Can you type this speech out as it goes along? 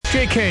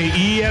KHJK,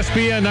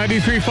 ESPN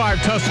 93.5,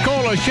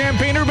 Tuscola,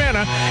 Champaign,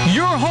 Urbana,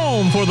 your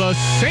home for the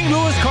St.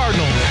 Louis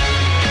Cardinals.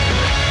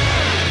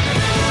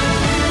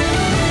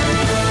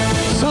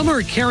 Some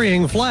are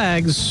carrying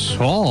flags.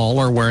 All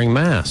are wearing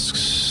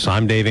masks.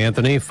 I'm Dave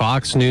Anthony,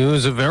 Fox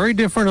News. A very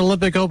different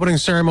Olympic opening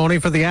ceremony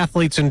for the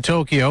athletes in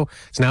Tokyo.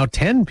 It's now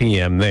 10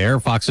 p.m. there.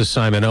 Fox's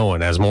Simon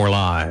Owen has more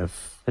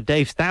live.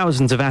 Dave,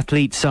 thousands of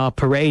athletes are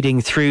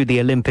parading through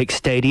the Olympic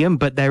Stadium,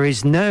 but there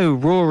is no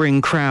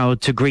roaring crowd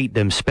to greet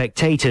them.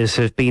 Spectators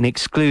have been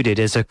excluded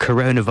as a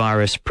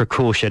coronavirus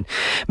precaution.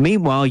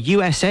 Meanwhile,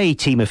 USA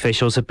team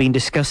officials have been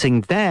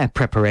discussing their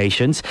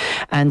preparations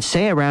and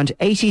say around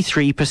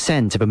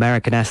 83% of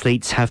American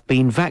athletes have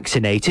been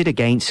vaccinated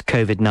against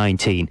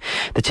COVID-19.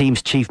 The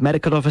team's chief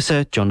medical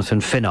officer,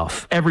 Jonathan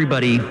Finoff.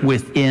 Everybody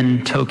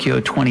within Tokyo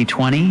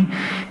 2020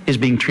 is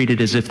being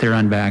treated as if they're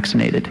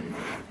unvaccinated.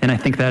 And I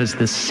think that is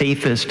the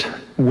safest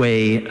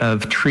way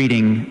of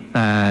treating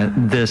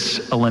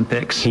this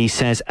Olympics. He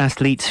says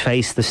athletes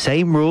face the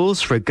same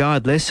rules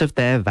regardless of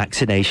their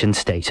vaccination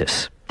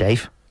status.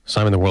 Dave?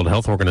 Simon, the World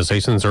Health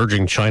Organization is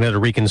urging China to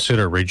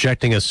reconsider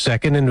rejecting a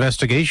second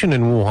investigation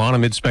in Wuhan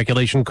amid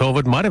speculation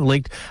COVID might have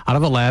leaked out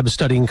of a lab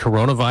studying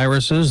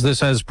coronaviruses.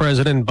 This as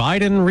President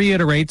Biden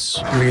reiterates.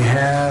 We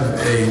have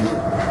a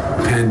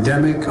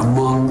pandemic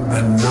among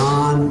the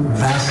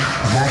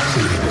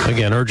non-vaccinated.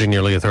 Again, urging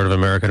nearly a third of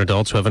American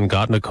adults who haven't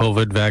gotten a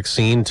COVID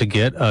vaccine to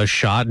get a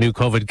shot. New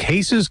COVID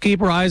cases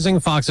keep rising.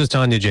 Fox's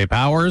Tanya J.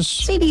 Powers.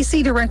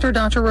 CDC Director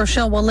Dr.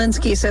 Rochelle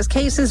Walensky says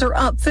cases are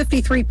up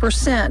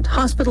 53%.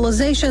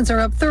 Hospitalizations are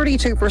up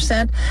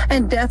 32%,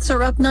 and deaths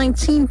are up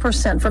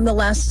 19% from the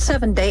last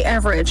 7-day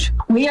average.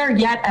 We are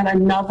yet at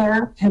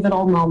another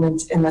pivotal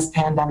moment in this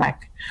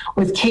pandemic,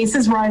 with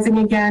cases rising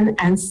again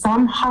and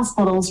some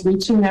hospitals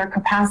reaching their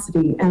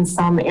capacity in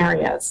some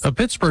areas. A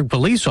Pittsburgh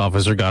police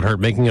officer got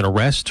hurt making an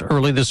arrest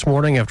early this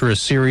morning after a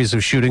series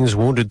of shootings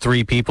wounded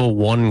 3 people,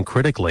 1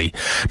 critically.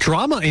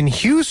 Drama in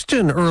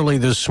Houston early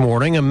this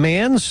morning. A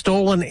man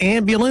stole an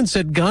ambulance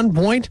at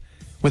gunpoint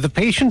with a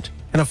patient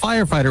and a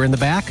firefighter in the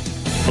back.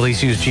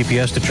 Police used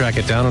GPS to track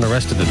it down and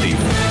arrested the thief.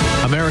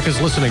 America's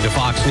listening to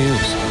Fox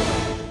News.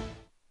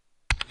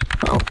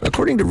 Oh,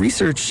 according to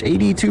research,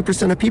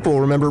 82% of people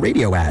remember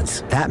radio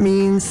ads. That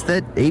means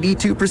that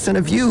 82%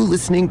 of you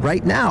listening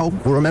right now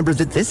will remember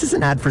that this is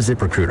an ad for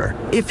ZipRecruiter.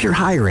 If you're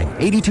hiring,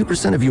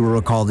 82% of you will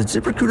recall that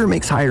ZipRecruiter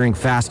makes hiring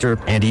faster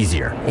and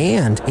easier.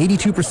 And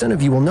 82%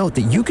 of you will note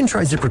that you can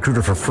try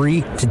ZipRecruiter for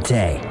free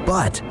today.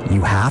 But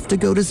you have to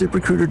go to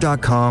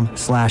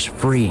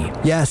ZipRecruiter.com/free.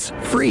 Yes,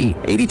 free.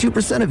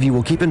 82% of you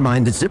will keep in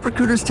mind that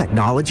ZipRecruiter's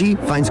technology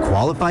finds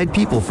qualified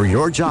people for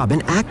your job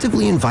and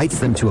actively invites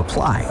them to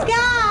apply.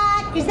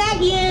 Is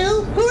that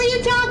you? Who are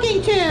you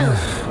talking to?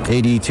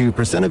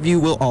 82% of you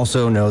will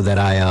also know that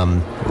I,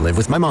 live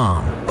with my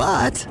mom.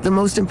 But the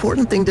most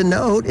important thing to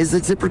note is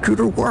that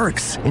ZipRecruiter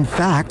works. In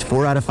fact,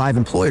 4 out of 5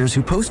 employers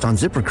who post on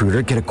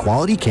ZipRecruiter get a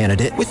quality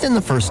candidate within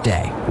the first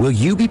day. Will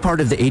you be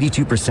part of the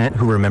 82%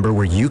 who remember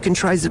where you can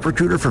try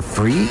ZipRecruiter for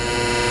free?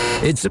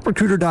 It's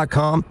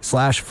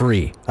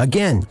ZipRecruiter.com/free.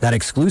 Again, that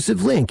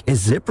exclusive link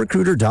is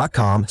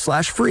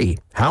ZipRecruiter.com/free.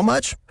 How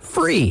much?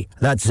 Free.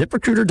 That's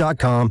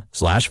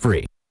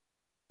ZipRecruiter.com/free.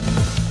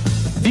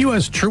 The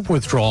U.S. troop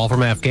withdrawal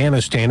from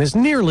Afghanistan is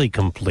nearly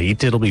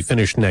complete. It'll be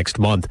finished next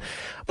month.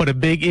 But a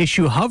big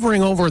issue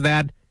hovering over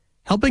that,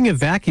 helping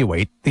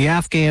evacuate the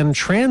Afghan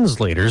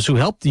translators who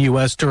helped the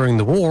U.S. during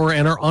the war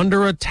and are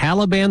under a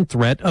Taliban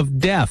threat of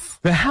death.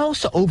 The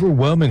House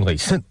overwhelmingly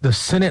sent the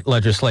Senate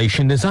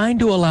legislation designed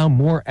to allow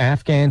more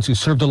Afghans who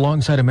served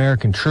alongside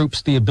American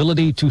troops the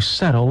ability to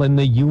settle in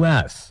the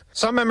U.S.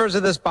 Some members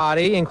of this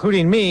body,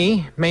 including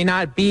me, may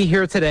not be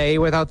here today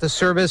without the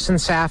service and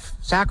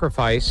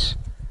sacrifice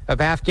of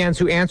Afghans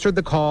who answered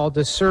the call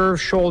to serve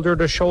shoulder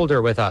to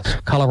shoulder with us.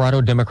 Colorado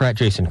Democrat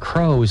Jason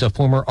Crow is a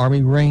former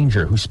Army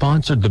Ranger who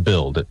sponsored the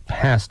bill that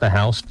passed the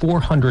House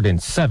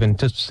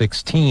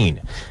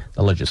 407-16.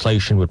 The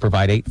legislation would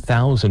provide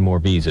 8,000 more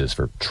visas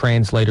for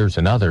translators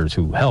and others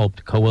who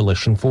helped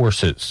coalition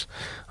forces.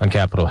 On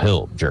Capitol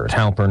Hill, Jared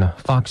Halpern,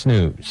 Fox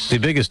News. The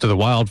biggest of the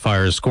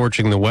wildfires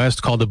scorching the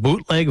West, called the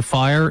Bootleg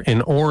Fire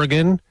in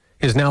Oregon,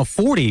 is now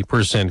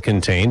 40%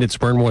 contained. It's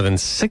burned more than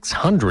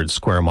 600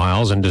 square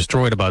miles and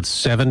destroyed about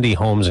 70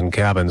 homes and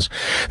cabins.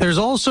 There's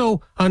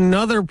also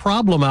another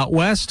problem out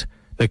west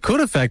that could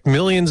affect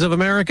millions of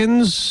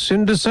Americans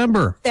in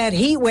December. That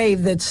heat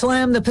wave that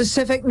slammed the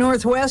Pacific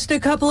Northwest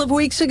a couple of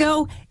weeks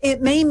ago,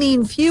 it may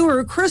mean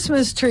fewer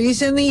Christmas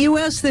trees in the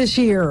U.S. this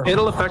year.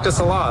 It'll affect us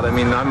a lot. I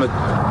mean, I'm a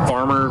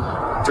farmer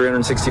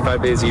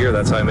 365 days a year.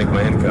 That's how I make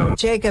my income.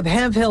 Jacob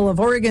Hemphill of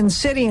Oregon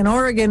City in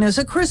Oregon is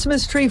a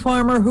Christmas tree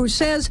farmer who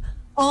says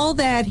all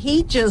that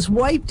heat just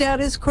wiped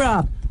out his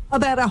crop.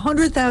 About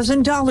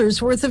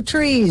 $100,000 worth of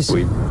trees.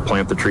 We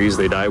plant the trees,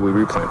 they die, we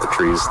replant the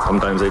trees.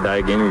 Sometimes they die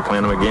again, we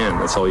plant them again.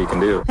 That's all you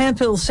can do.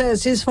 Hemphill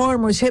says his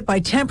farm was hit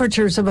by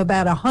temperatures of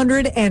about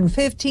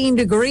 115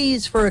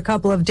 degrees for a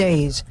couple of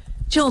days.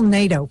 Jill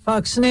Nato,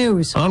 Fox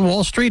News. On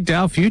Wall Street,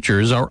 Dow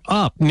futures are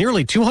up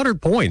nearly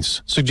 200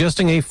 points,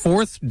 suggesting a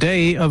fourth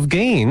day of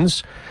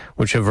gains,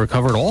 which have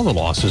recovered all the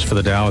losses for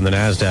the Dow and the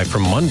NASDAQ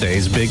from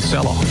Monday's big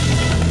sell-off.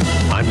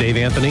 I'm Dave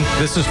Anthony.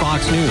 This is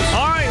Fox News.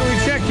 All right,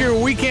 we check your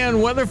weekend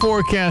weather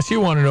forecast. You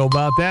want to know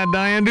about that,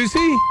 Diane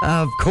Ducey?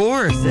 Of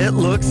course. It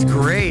looks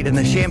great. And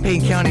the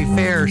Champaign County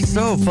Fair,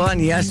 so fun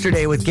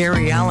yesterday with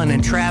Gary Allen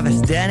and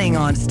Travis Denning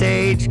on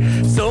stage.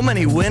 So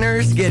many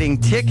winners getting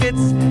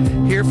tickets.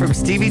 Here from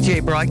Stevie J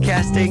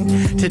Broadcasting.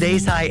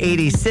 Today's high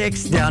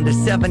 86, down to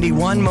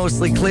 71,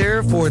 mostly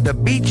clear for the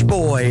Beach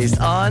Boys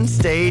on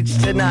stage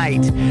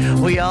tonight.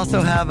 We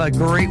also have a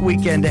great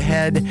weekend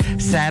ahead,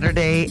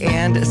 Saturday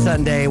and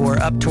Sunday. We're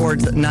up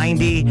towards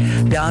 90,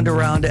 down to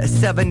around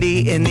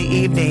 70 in the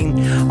evening.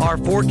 Our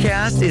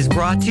forecast is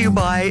brought to you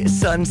by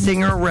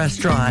Sunsinger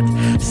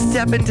Restaurant.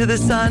 Step into the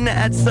sun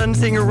at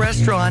Sunsinger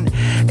Restaurant.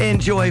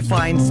 Enjoy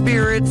fine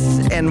spirits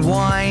and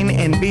wine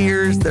and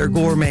beers, their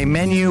gourmet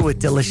menu with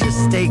delicious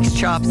steaks,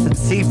 chops, and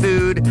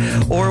seafood,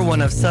 or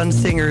one of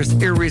Sunsinger's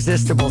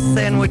irresistible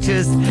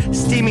sandwiches,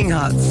 steaming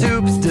hot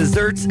soups,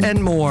 desserts,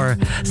 and more.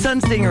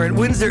 Sunsinger at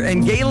Windsor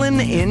and Galen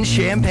in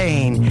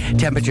Champaign.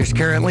 Temperatures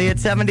currently at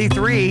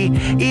 73.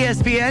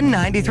 ESPN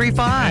 93.5.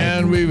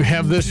 And we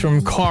have this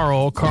from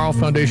Carl. Carl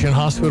Foundation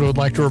Hospital would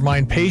like to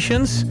remind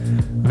patients,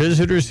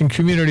 visitors, and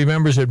community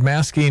members that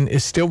masking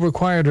is still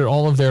required at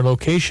all of their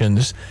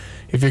locations.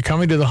 If you're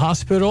coming to the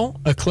hospital,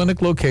 a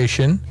clinic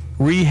location,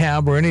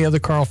 rehab, or any other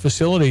Carl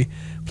facility,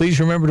 please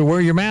remember to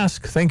wear your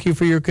mask. Thank you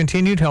for your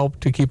continued help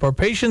to keep our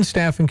patients,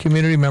 staff, and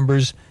community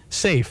members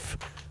safe.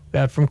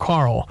 That from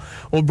Carl.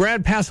 Well,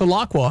 Brad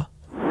Passalocqua,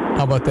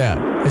 how about that?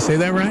 Did I say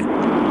that right?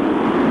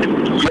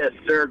 Yes,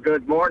 sir.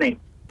 Good morning.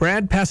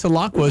 Brad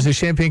Passalocqua is a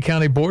Champaign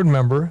County Board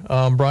member,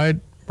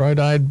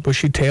 bright-eyed,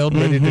 bushy-tailed,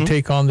 ready to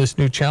take on this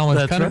new challenge.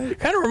 That's right.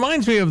 Kind of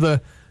reminds me of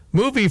the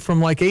movie from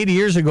like 80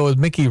 years ago with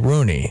Mickey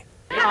Rooney.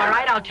 All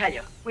right, I'll tell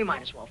you. We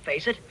might as well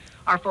face it.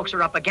 Our folks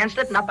are up against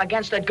it, and up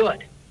against it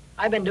good.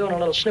 I've been doing a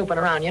little snooping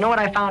around. You know what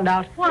I found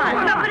out? What?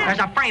 There's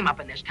a frame up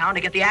in this town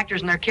to get the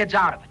actors and their kids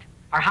out of it.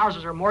 Our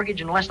houses are mortgaged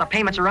unless the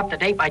payments are up to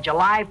date by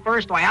July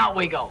 1st. Why, out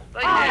we go.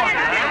 Yeah,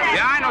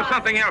 I know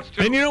something else,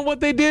 too. And you know what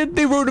they did?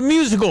 They wrote a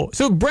musical.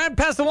 So Brad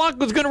Passalocqua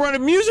was going to run a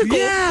musical.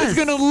 Yes.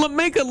 It's going to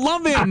make a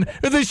love-in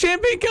of the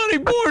Champaign County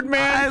Board,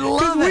 man. I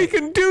love we it.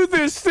 can do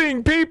this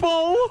thing,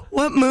 people.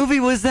 What movie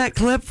was that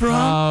clip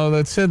from?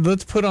 That said,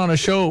 let's put on a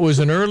show. It was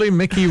an early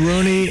Mickey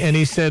Rooney, and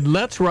he said,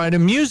 let's write a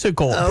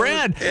musical. Okay.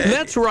 Brad,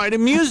 let's write a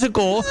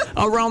musical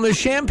around the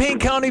Champaign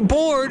County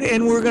Board,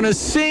 and we're going to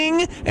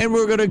sing, and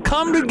we're going to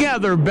come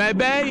together,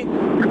 baby.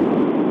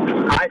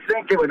 I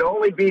think it would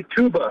only be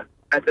tuba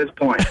at this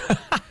point.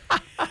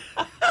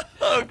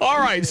 All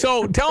right,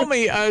 so tell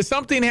me,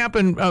 something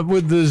happened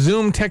with the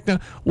Zoom techno.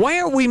 Why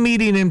are we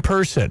meeting in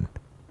person?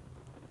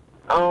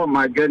 Oh,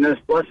 my goodness.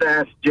 Let's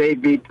ask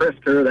J.B.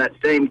 Prisker that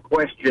same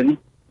question.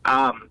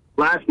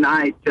 Last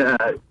night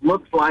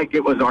looks like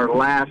it was our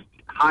last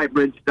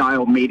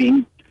hybrid-style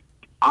meeting,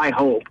 I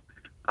hope,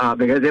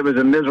 because it was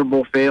a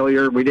miserable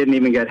failure. We didn't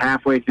even get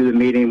halfway through the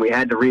meeting. We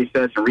had to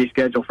recess and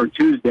reschedule for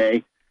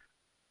Tuesday.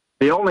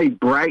 The only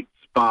bright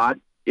spot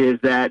is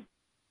that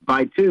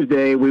by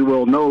Tuesday, we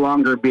will no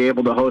longer be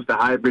able to host a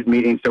hybrid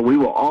meeting, so we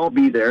will all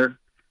be there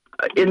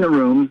in the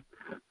room.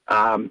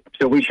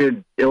 So we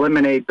should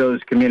eliminate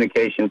those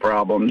communication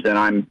problems, and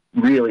I'm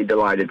really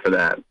delighted for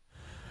that.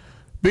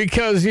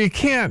 Because you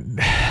can't,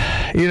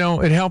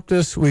 it helped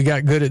us. We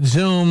got good at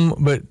Zoom,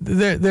 but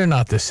they're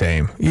not the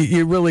same.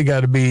 You really got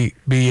to be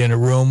in a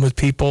room with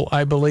people,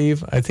 I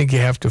believe. I think you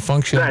have to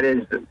function. That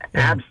is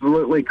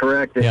absolutely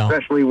correct,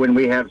 especially when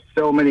we have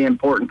so many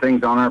important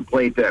things on our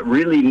plate that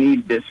really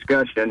need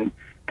discussion,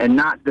 and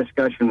not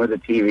discussion with a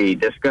TV,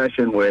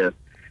 discussion with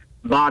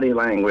body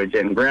language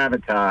and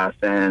gravitas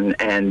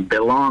and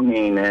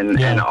belonging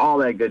and all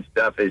that good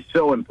stuff is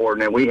so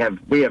important, and we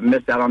have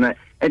missed out on that.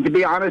 And to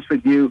be honest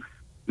with you,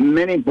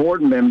 many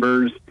board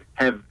members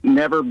have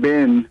never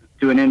been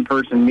to an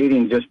in-person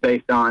meeting just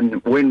based on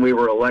when we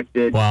were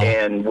elected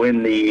and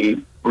when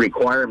the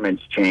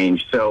requirements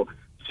changed. So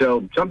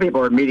some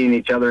people are meeting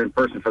each other in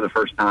person for the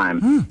first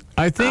time.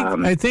 I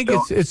think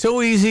it's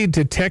so easy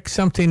to text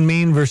something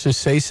mean versus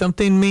say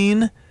something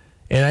mean.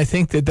 And I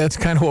think that's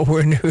kind of what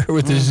we're doing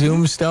with the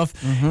Zoom stuff.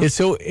 It's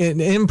so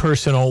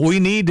impersonal. We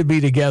need to be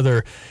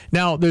together.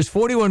 Now, there's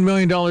 $41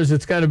 million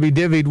that's got to be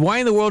divvied. Why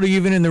in the world are you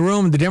even in the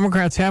room? The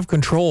Democrats have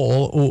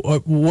control.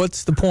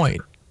 What's the point?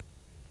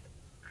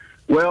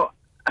 Well,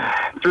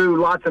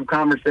 through lots of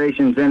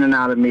conversations in and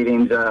out of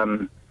meetings,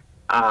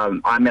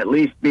 I'm at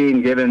least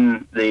being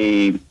given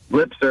the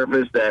lip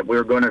service that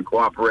we're going to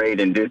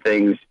cooperate and do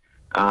things,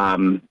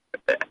 as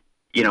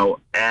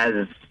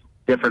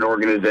different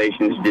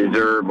organizations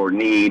deserve or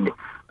need.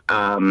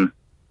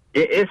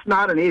 It's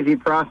not an easy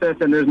process,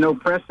 and there's no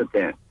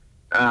precedent.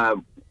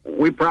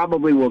 We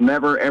probably will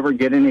never, ever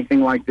get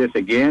anything like this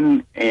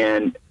again,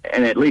 and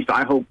at least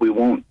I hope we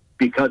won't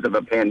because of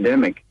a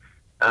pandemic.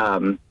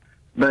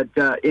 But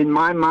in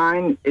my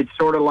mind, it's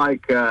sort of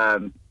like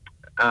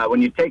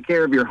when you take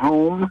care of your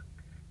home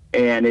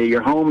and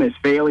your home is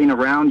failing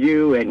around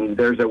you and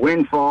there's a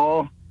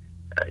windfall,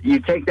 you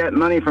take that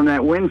money from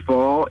that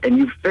windfall and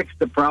you fix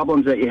the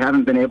problems that you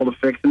haven't been able to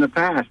fix in the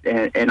past.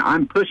 And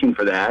I'm pushing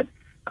for that,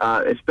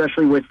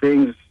 especially with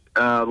things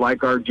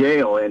like our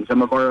jail and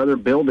some of our other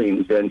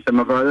buildings and some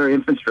of our other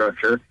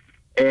infrastructure.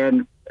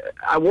 And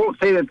I won't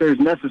say that there's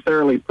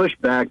necessarily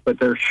pushback, but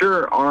there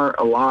sure are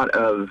a lot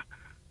of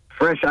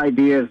fresh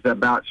ideas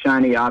about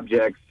shiny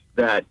objects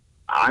that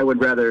I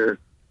would rather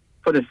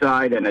put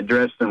aside and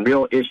address some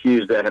real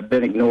issues that have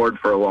been ignored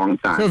for a long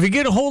time. So if you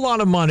get a whole lot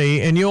of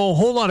money and you owe a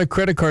whole lot of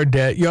credit card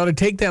debt, you ought to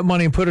take that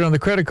money and put it on the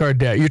credit card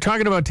debt. You're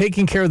talking about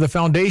taking care of the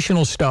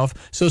foundational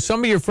stuff. So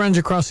some of your friends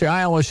across the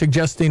aisle are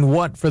suggesting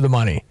what for the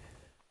money?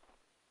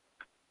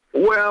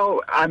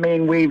 Well, I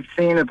mean, we've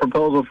seen a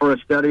proposal for a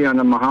study on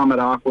the Muhammad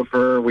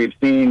Aquifer. We've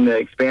seen the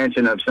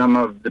expansion of some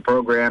of the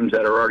programs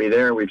that are already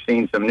there. We've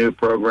seen some new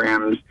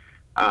programs.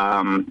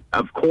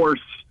 Of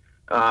course,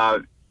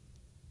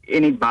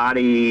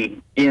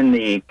 anybody in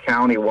the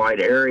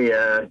county-wide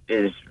area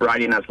is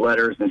writing us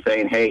letters and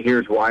saying, hey,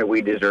 here's why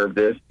we deserve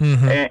this.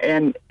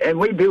 And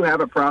we do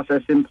have a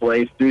process in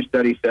place through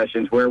study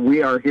sessions where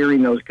we are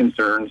hearing those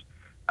concerns.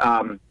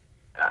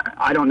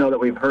 I don't know that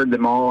we've heard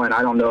them all, and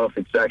I don't know if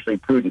it's actually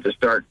prudent to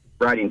start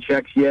writing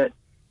checks yet.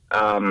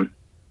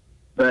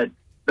 But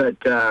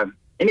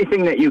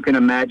anything that you can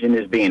imagine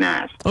is being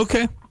asked.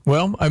 Okay.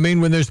 Well, I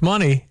mean, when there's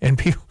money and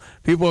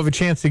people have a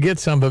chance to get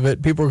some of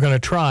it, people are going to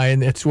try,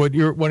 and it's one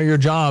of your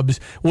jobs.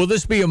 Will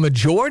this be a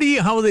majority?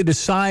 How will they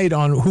decide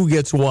on who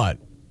gets what?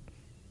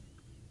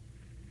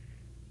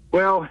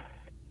 Well,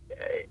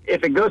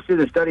 if it goes through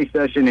the study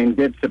session and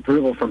gets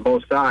approval from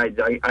both sides,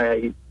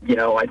 I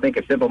think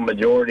a simple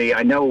majority.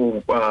 I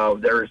know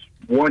there's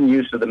one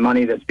use of the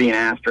money that's being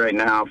asked right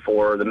now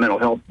for the mental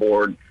health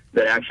board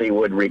that actually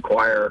would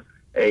require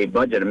a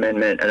budget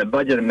amendment, and a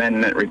budget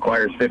amendment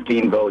requires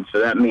 15 votes. So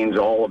that means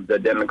all of the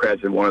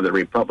Democrats and one of the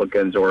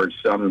Republicans, or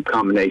some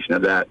combination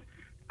of that.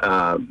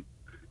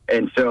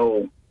 And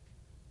so,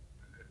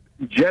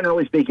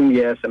 generally speaking,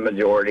 yes, a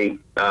majority.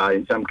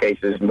 In some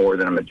cases, more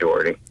than a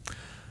majority.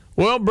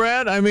 Well,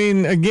 Brad, I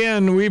mean,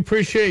 again, we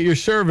appreciate your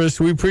service.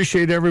 We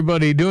appreciate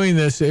everybody doing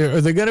this.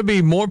 Are there going to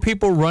be more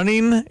people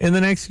running in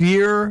the next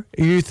year,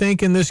 you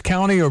think, in this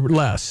county, or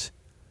less?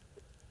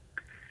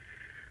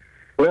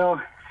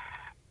 Well,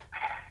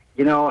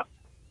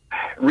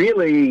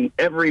 really,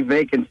 every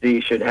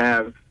vacancy should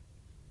have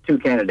two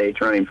candidates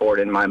running for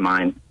it, in my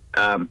mind.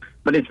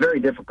 But it's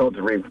very difficult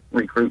to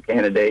recruit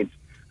candidates.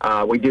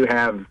 We do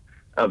have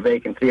a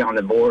vacancy on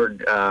the board.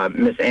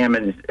 Ms.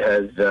 Ammons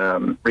has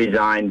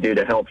resigned due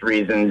to health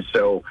reasons,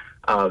 so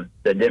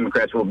the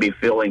Democrats will be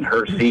filling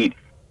her seat.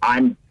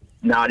 I'm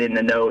not in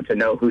the know to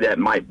know who that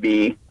might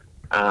be.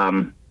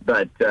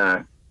 But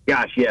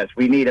gosh, yes,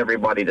 we need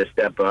everybody to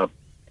step up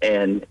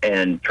and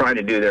try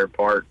to do their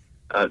part.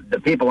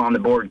 The people on the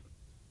board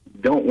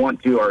don't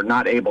want to or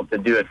not able to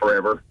do it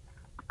forever.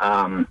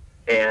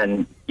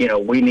 And,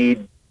 we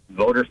need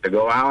voters to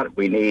go out.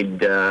 We need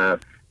the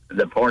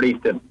parties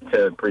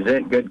to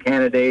present good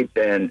candidates,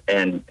 and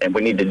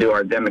we need to do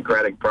our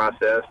democratic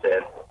process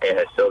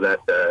and so that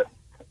the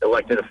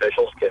elected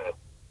officials can,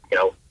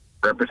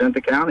 represent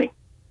the county.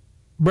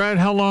 Brad,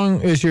 how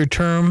long is your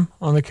term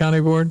on the county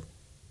board?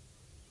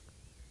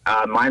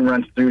 Mine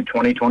runs through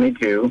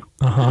 2022.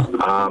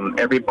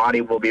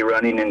 Everybody will be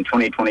running in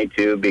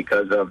 2022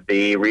 because of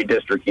the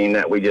redistricting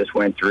that we just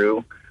went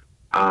through.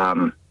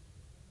 I'm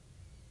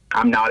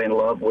not in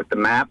love with the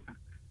map.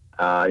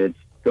 It's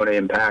going to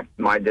impact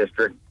my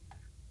district.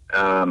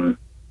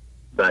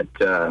 But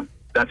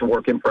that's a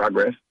work in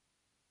progress.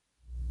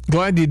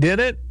 Glad you did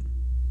it?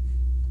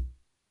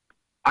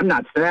 I'm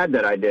not sad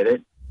that I did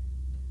it.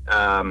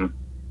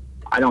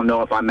 I don't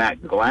know if I'm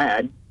that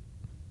glad.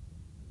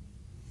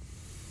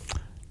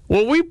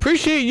 Well, we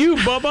appreciate you,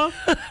 Bubba.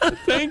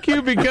 Thank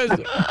you, because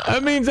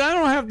that means I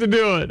don't have to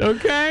do it,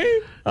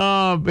 okay?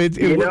 We're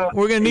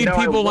going to need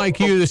people like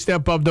you to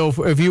step up, though.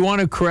 If you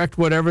want to correct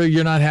whatever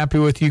you're not happy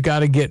with, you got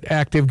to get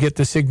active, get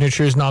the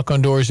signatures, knock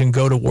on doors, and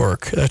go to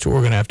work. That's what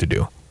we're going to have to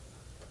do.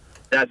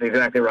 That's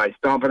exactly right.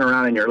 Stomping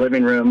around in your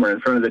living room or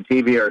in front of the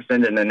TV or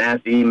sending a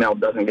nasty email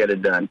doesn't get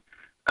it done.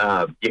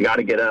 You got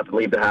to get up and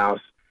leave the house.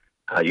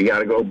 You got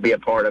to go be a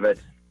part of it.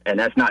 And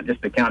that's not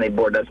just the county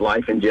board, that's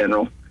life in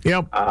general.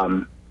 Yep.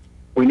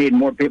 We need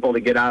more people to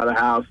get out of the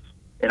house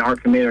in our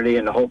community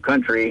and the whole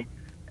country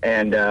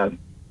and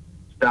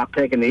stop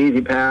taking the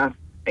easy path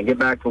and get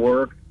back to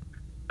work.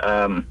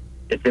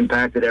 It's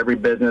impacted every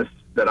business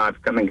that I've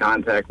come in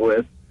contact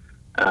with.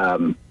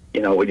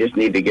 We just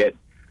need to get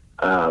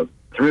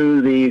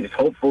through these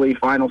hopefully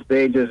final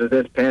stages of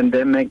this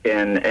pandemic,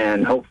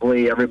 and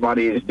hopefully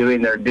everybody is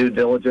doing their due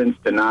diligence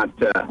to not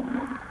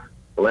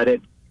let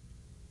it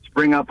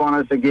spring up on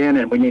us again,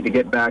 and we need to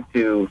get back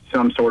to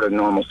some sort of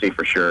normalcy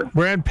for sure.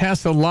 Brad,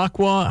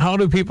 Passalocqua, how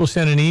do people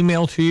send an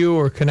email to you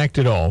or connect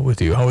at all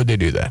with you? How would they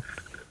do that?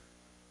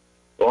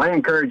 Well, I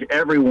encourage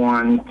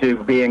everyone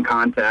to be in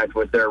contact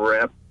with their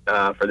rep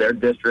for their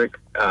district.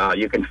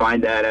 You can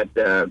find that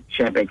at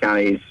Champaign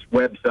County's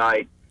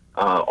website.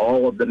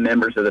 All of the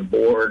members of the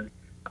board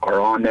are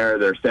on there.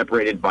 They're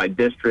separated by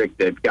district.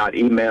 They've got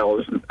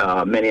emails.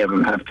 Many of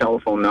them have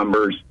telephone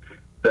numbers.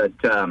 But,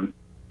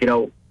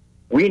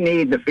 we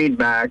need the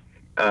feedback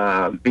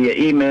via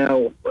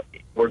email.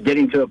 We're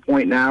getting to a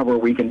point now where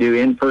we can do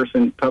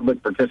in-person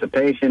public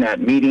participation at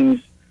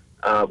meetings.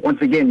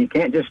 Once again, you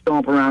can't just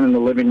stomp around in the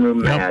living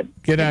room mad.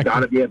 You've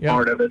got to be a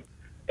part of it.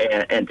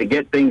 And to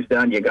get things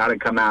done, you got to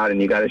come out and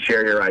you got to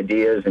share your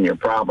ideas and your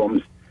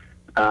problems.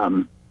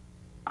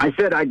 I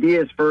said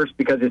ideas first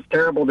because it's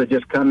terrible to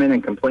just come in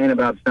and complain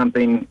about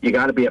something. You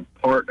got to be a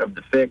part of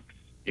the fix.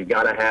 You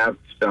got to have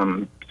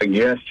some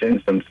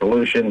suggestions, some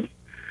solutions.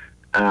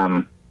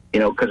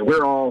 Because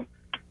we're all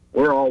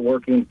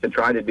working to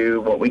try to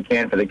do what we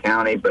can for the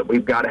county, but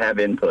we've got to have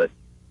input.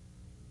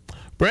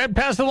 Brad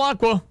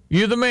Passalocqua,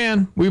 you the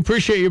man. We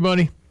appreciate you,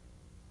 buddy.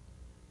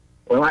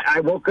 Well, I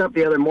woke up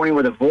the other morning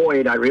with a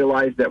void. I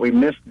realized that we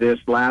missed this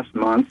last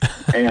month,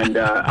 and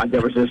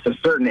there was just a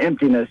certain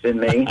emptiness in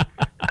me.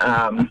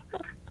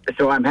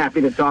 So I'm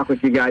happy to talk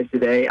with you guys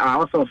today. I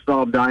also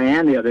saw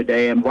Diane the other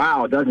day, and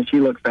wow, doesn't she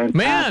look fantastic?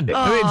 Man,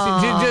 I mean,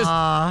 she's just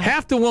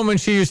half the woman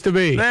she used to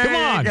be. There Come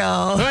on. you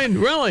go. I mean,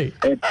 really.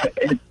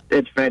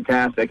 It's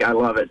fantastic. I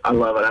love it.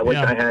 I wish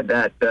I had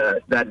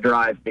that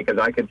drive because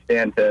I could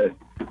stand to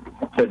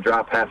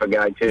drop half a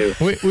guy too.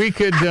 We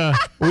could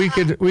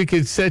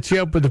set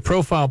you up with the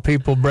profile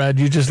people, Brad.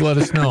 You just let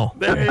us know.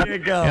 There you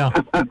go.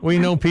 Yeah, we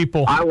know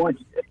people. I want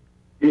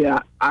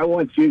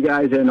you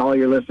guys and all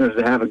your listeners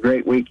to have a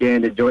great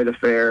weekend. Enjoy the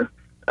fair,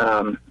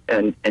 and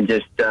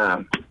just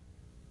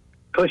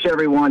push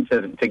everyone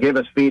to give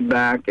us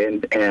feedback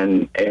and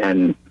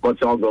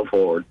let's all go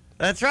forward.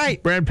 That's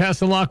right. Brad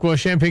Passalocqua,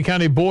 Champaign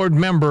County Board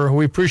member.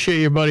 We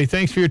appreciate you, buddy.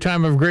 Thanks for your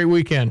time. Have a great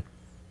weekend.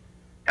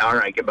 All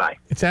right, goodbye.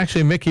 It's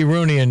actually Mickey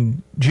Rooney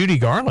and Judy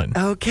Garland.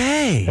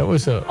 Okay. That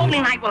was a...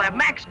 Opening night, we'll have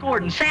Max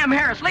Gordon, Sam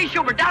Harris, Lee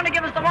Schubert down to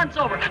give us the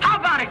once-over. How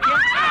about it,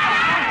 kids?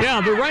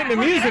 Yeah, they're writing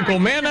a musical,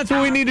 man. That's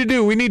what we need to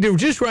do. We need to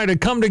just write a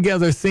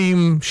come-together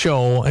theme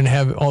show and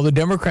have all the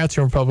Democrats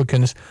and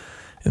Republicans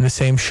in the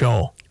same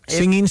show.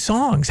 Singing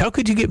songs. How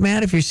could you get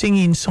mad if you're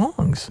singing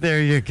songs?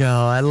 There you go.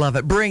 I love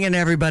it. Bringing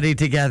everybody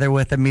together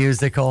with a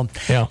musical.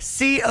 Yeah.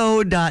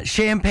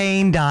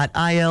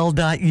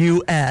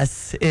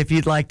 co.champaign.il.us if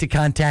you'd like to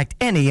contact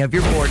any of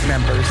your board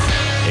members.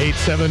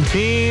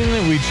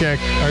 8:17. We check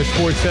our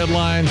sports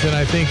headlines, and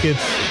I think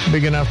it's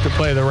big enough to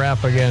play the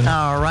rap again.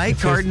 All right.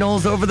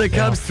 Cardinals over the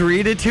Cubs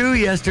 3-2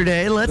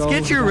 yesterday. Let's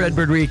get your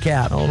Redbird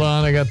recap. Hold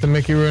on. I got the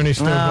Mickey Rooney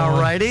still going. All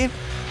righty.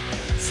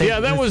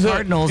 That was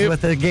Cardinals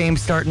with a game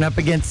starting up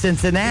against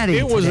Cincinnati.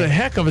 It was a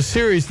heck of a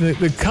series.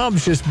 The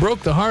Cubs just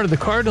broke the heart of the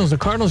Cardinals. The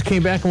Cardinals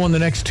came back and won the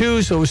next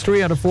two, so it was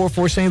 3 out of 4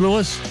 for St.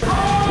 Louis.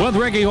 With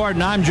Ricky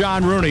Horton, I'm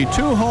John Rooney.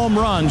 2 home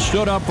runs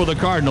stood up for the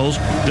Cardinals.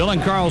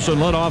 Dylan Carlson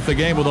led off the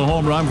game with a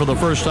home run for the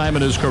first time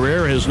in his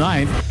career, his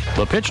 9th.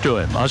 The pitch to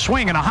him, a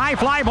swing and a high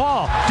fly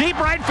ball. Deep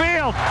right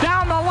field,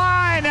 down the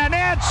line, and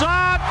it's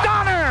a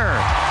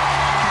dunner!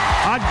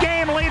 A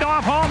game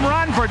leadoff home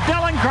run for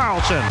Dylan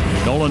Carlson.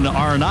 Nolan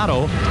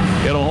Arenado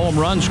hit a home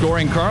run,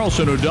 scoring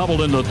Carlson, who doubled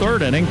in the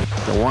 3rd inning.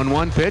 The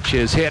 1-1 pitch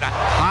is hit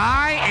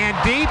high and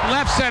deep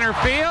left center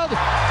field.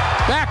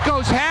 Back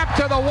goes Happ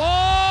to the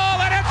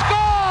wall, and it's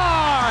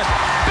gone!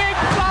 Big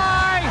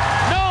fly,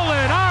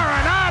 Nolan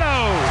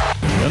Arenado!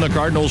 And the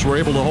Cardinals were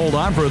able to hold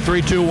on for a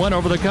 3-2 win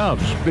over the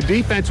Cubs. The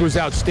defense was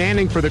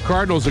outstanding for the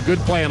Cardinals. A good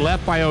play in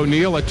left by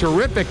O'Neill. A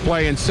terrific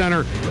play in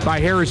center by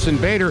Harrison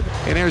Bader.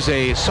 And there's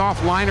a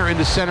soft liner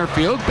into center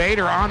field.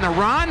 Bader on the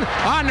run.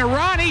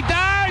 He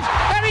dives,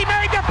 and he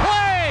made the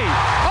play!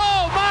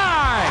 Oh,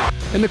 my!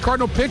 And the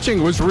Cardinal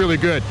pitching was really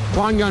good.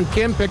 Kwang Young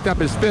Kim picked up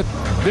his 5th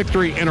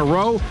victory in a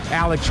row.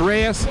 Alex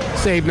Reyes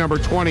saved number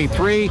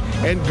 23.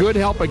 And good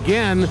help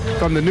again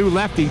from the new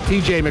lefty,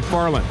 T.J.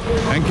 McFarland.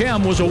 And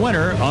Kim was a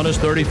winner on his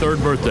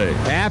 33rd birthday.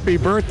 Happy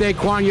birthday,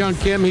 Kwang Young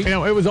Kim.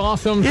 It was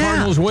awesome. Yeah.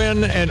 Cardinals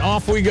win, and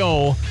off we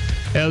go.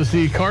 As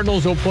the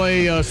Cardinals will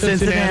play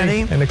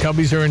Cincinnati, and the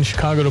Cubbies are in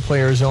Chicago to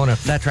play Arizona.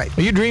 That's right.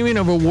 Are you dreaming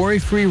of a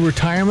worry-free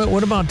retirement?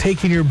 What about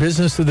taking your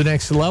business to the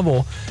next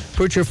level?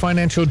 Put your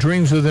financial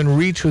dreams within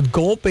reach with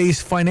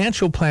goal-based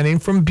financial planning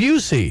from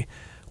Ducey.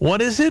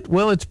 What is it?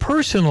 Well, it's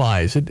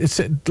personalized.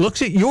 It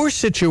looks at your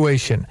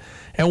situation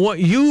and what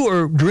you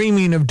are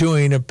dreaming of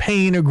doing, of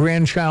paying a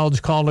grandchild's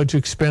college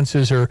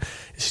expenses, or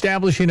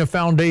establishing a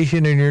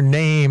foundation in your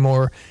name,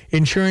 or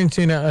ensuring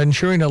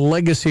a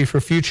legacy for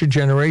future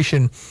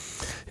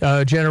generations.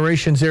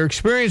 Their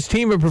experienced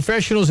team of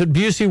professionals at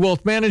Ducey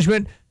Wealth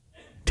Management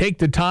take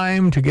the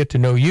time to get to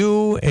know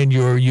you and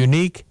your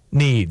unique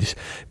needs.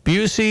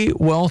 Ducey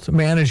Wealth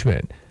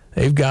Management.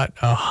 They've got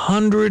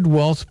 100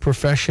 wealth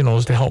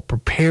professionals to help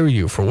prepare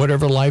you for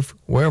wherever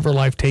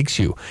life takes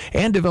you,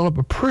 and develop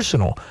a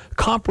personal,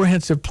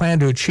 comprehensive plan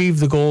to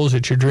achieve the goals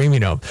that you're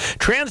dreaming of.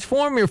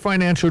 Transform your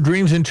financial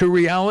dreams into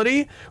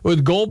reality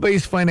with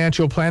goal-based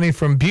financial planning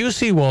from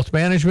Ducey Wealth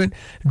Management.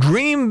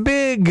 Dream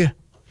big.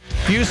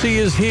 Ducey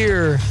is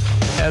here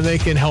and they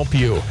can help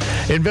you.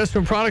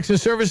 Investment products and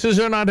services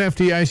are not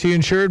FDIC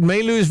insured,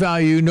 may lose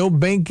value, no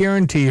bank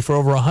guarantee for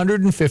over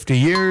 150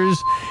 years.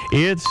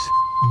 It's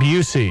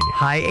Ducey.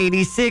 High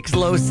 86,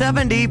 low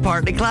 70,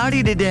 partly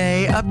cloudy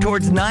today, up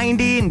towards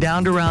 90 and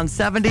down to around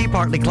 70,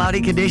 partly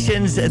cloudy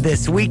conditions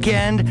this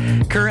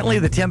weekend. Currently,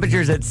 the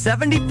temperature's at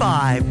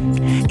 75.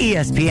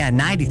 ESPN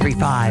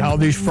 93.5. How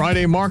these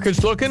Friday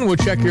markets looking? We'll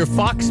check your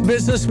Fox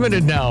Business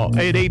Minute now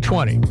at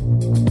 8:20.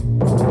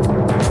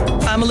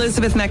 I'm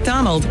Elizabeth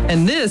McDonald,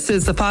 and this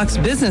is the Fox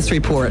Business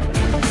Report.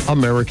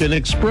 American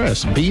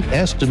Express beat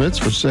estimates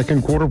for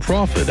second quarter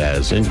profit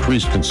as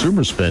increased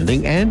consumer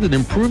spending and an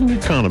improving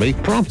economy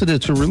prompted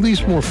it to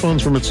release more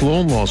funds from its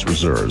loan loss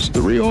reserves.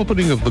 The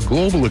reopening of the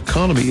global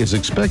economy is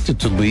expected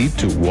to lead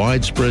to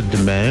widespread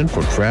demand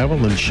for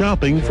travel and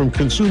shopping from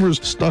consumers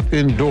stuck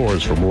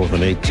indoors for more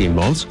than 18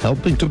 months,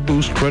 helping to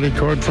boost credit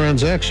card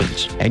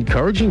transactions.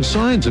 Encouraging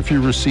signs if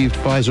you received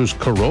Pfizer's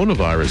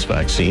coronavirus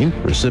vaccine.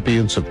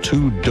 Recipients of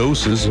 2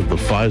 doses of the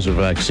Pfizer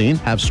vaccine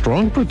have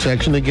strong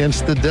protection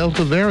against the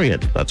Delta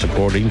variant. That's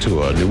according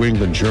to a New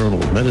England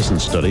Journal of Medicine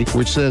study,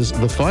 which says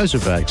the Pfizer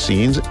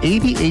vaccine's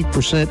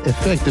 88%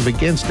 effective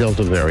against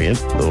Delta variant.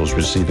 Those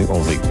receiving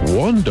only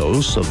 1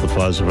 dose of the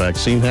Pfizer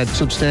vaccine had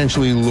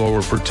substantially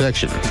lower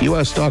protection.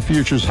 U.S. stock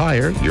futures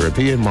higher,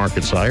 European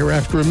markets higher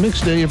after a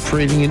mixed day of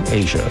trading in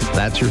Asia.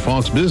 That's your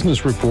Fox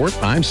Business Report.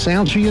 I'm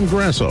Sal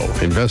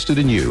Giangrasso, invested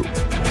in you.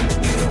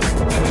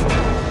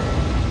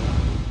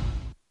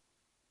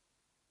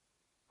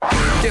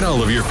 Get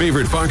all of your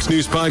favorite Fox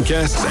News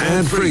podcasts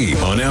ad-free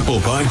on Apple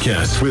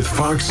Podcasts with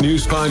Fox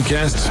News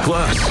Podcasts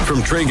Plus.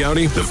 From Trey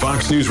Gowdy, the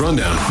Fox News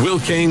Rundown, Will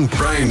Kane,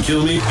 Brian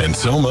Kilmeade, and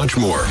so much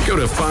more. Go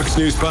to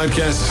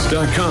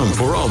foxnewspodcasts.com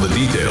for all the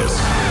details.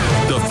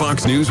 The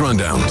Fox News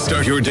Rundown.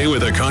 Start your day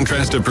with a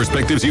contrast of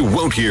perspectives you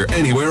won't hear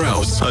anywhere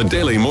else. A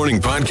daily morning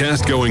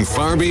podcast going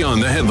far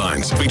beyond the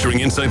headlines,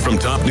 featuring insight from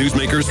top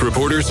newsmakers,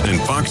 reporters,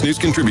 and Fox News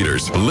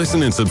contributors.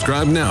 Listen and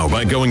subscribe now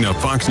by going to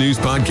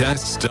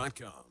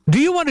foxnewspodcasts.com. Do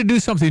you want to do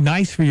something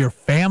nice for your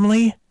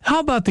family? How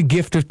about the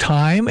gift of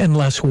time and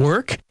less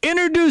work?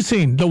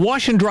 Introducing the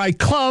Wash and Dry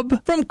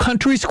Club from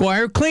Country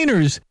Squire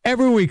Cleaners.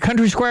 Every week,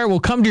 Country Squire will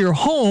come to your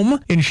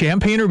home in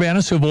Champaign,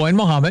 Urbana, Savoy, and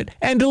Mahomet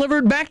and deliver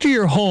it back to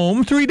your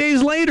home 3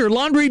 days later.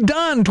 Laundry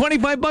done.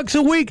 $25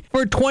 a week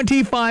for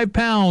 25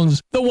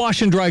 pounds. The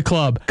Wash and Dry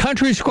Club.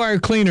 Country Squire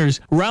Cleaners.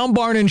 Round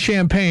Barn in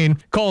Champaign.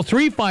 Call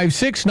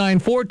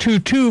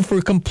 356-9422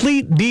 for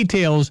complete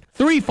details.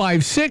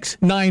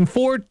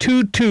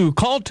 356-9422.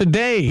 Call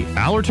today.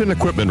 Allerton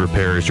Equipment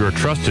Repair is your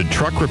trusted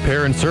truck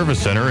repair and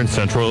service center in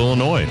Central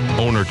Illinois.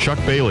 Owner Chuck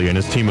Bailey and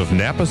his team of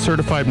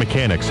Napa-certified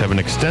mechanics have an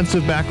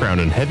extensive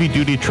background in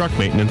heavy-duty truck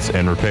maintenance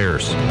and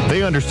repairs.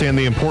 They understand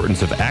the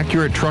importance of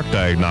accurate truck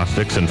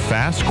diagnostics and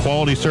fast,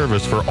 quality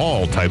service for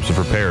all types of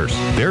repairs.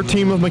 Their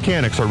team of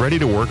mechanics are ready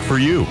to work for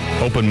you.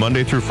 Open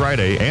Monday through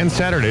Friday and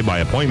Saturday by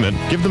appointment.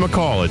 Give them a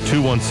call at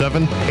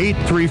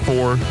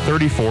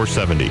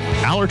 217-834-3470.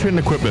 Allerton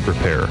Equipment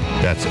Repair.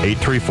 That's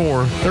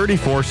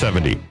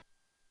 834-3470.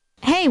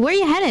 Hey, where are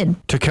you headed?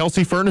 To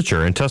Kelsey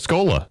Furniture in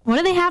Tuscola. What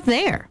do they have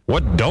there?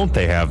 What don't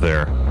they have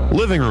there?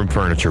 Living room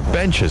furniture,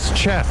 benches,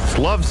 chests,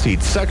 love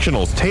seats,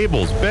 sectionals,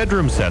 tables,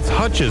 bedroom sets,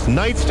 hutches,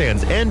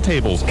 nightstands, end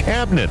tables,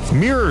 cabinets,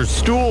 mirrors,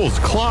 stools,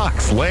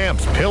 clocks,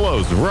 lamps,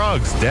 pillows,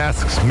 rugs,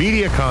 desks,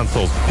 media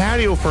consoles,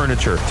 patio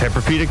furniture,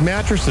 Tempur-Pedic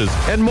mattresses,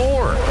 and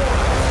more.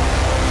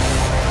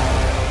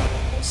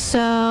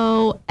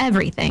 So,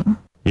 everything.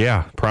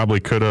 Yeah,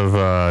 probably could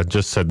have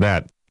just said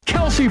that.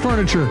 Kelsey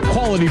Furniture,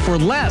 quality for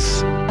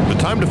less. The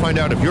time to find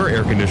out if your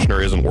air conditioner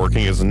isn't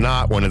working is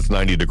not when it's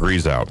 90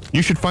 degrees out.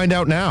 You should find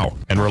out now,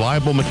 and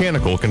Reliable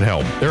Mechanical can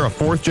help. They're a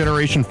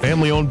 4th-generation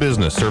family-owned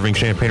business serving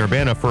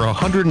Champaign-Urbana for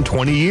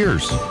 120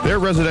 years. Their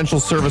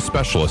residential service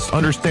specialists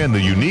understand the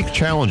unique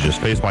challenges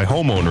faced by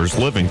homeowners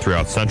living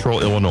throughout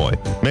central Illinois.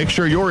 Make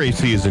sure your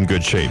AC is in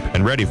good shape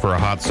and ready for a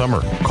hot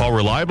summer. Call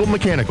Reliable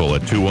Mechanical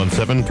at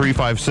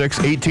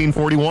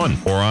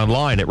 217-356-1841 or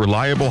online at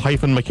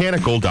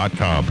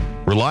reliable-mechanical.com.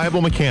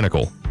 Reliable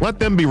Mechanical. Let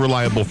them be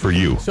reliable for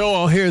you. So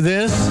I'll hear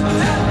this.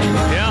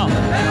 Yeah.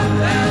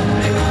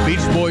 Beach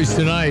Boys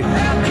tonight.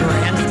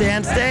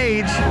 Grandstand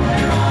Stage.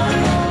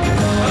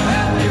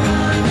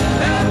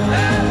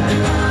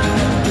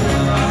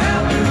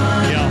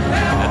 Yeah,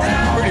 that's a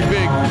pretty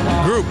big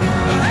group.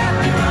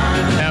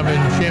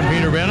 Having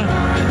Champaign-Urbana.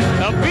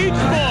 The Beach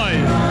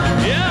Boys.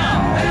 Yeah.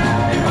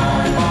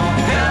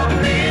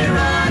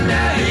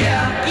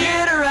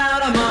 Get her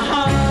out of my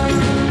heart.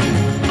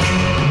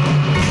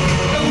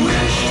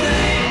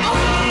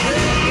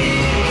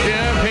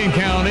 Champaign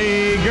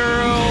County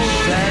girls.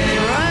 That's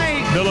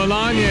right. Bill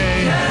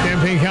Alagna,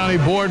 Champaign County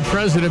Board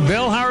President.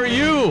 Bill, how are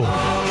you?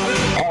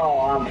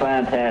 Oh, I'm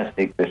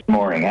fantastic this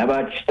morning. How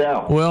about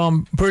yourself? Well,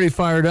 I'm pretty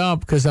fired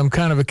up because I'm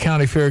kind of a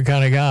county fair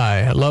kind of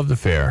guy. I love the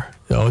fair.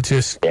 So it's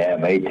just... Yeah,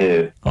 me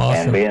too.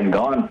 Awesome. And being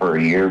gone for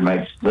a year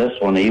makes this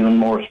one even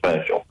more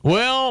special.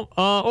 Well,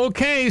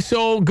 okay,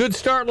 so good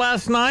start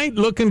last night.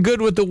 Looking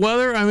good with the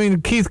weather. I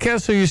mean, Keith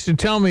Kessler used to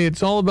tell me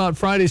it's all about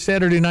Friday,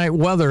 Saturday night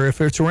weather.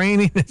 If it's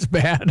raining, it's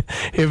bad.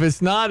 If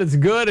it's not, it's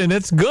good, and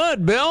it's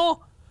good,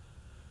 Bill.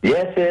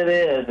 Yes, it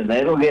is, and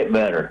it'll get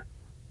better.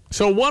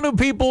 So what do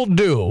people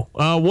do?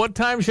 What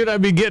time should I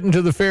be getting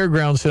to the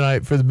fairgrounds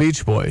tonight for the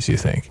Beach Boys, you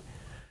think?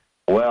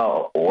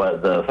 Well,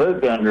 the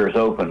food vendors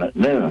open at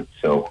noon,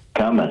 so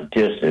come and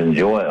just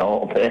enjoy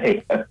all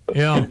day.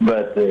 Yeah.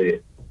 But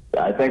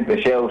I think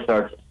the show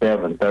starts at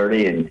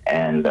 7:30,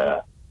 and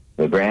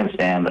the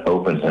grandstand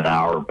opens an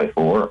hour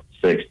before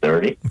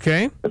 6:30.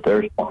 Okay. But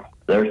there's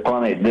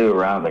plenty to do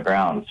around the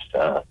grounds: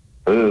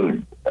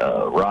 food,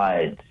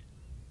 rides,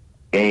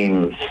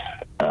 games,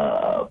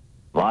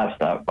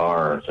 livestock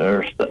bars.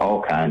 There's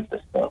all kinds of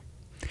stuff.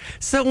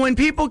 So when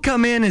people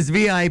come in as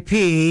VIP,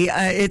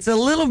 it's a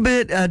little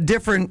bit a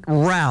different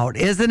route,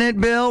 isn't it,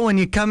 Bill? When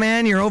you come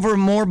in, you're over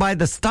more by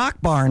the stock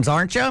barns,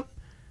 aren't you?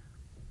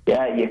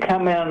 Yeah, you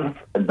come in,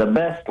 the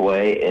best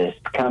way is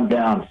to come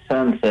down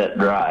Sunset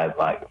Drive,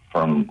 like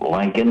from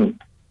Lincoln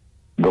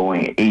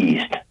going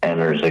east, and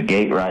there's a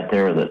gate right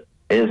there that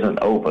isn't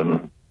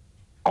open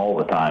all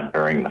the time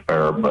during the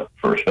fair, but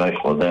for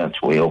special events,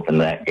 we open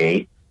that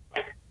gate.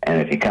 And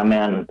if you come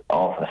in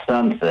off of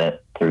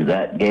Sunset through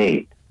that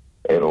gate,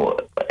 there'll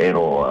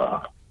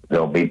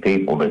be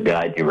people to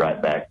guide you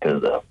right back to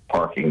the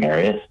parking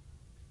areas.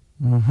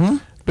 Mm-hmm.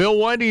 Bill,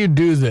 why do you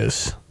do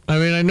this? I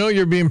mean, I know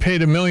you're being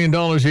paid $1 million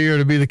a year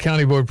to be the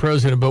county board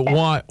president, but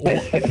why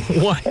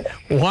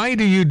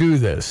do you do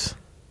this?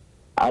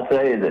 I'll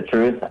tell you the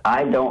truth.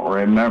 I don't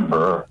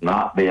remember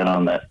not being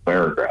on that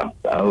fairground.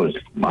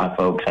 My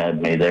folks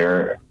had me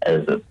there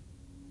as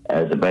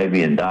a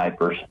baby in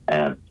diapers,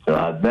 and so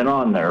I've been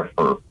on there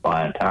for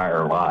my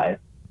entire life.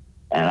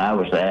 And I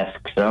was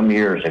asked some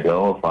years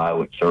ago if I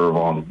would serve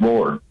on the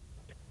board,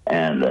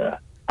 and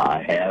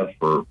I have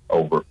for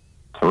over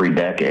 3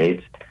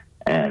 decades,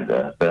 and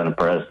been a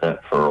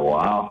president for a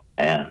while.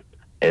 And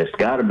it's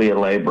got to be a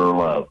labor of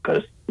love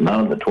because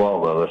none of the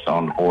 12 of us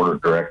on the board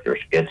of directors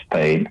gets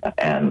paid,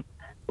 and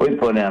we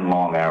put in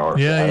long hours.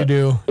 Yeah, you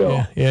do.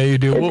 So yeah, you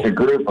do. It's a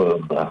group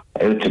of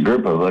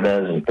a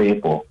dozen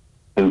people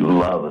who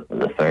love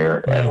the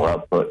fair and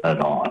love putting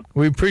it on.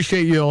 We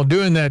appreciate you all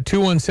doing that.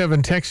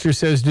 217 Texter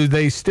says, do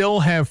they still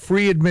have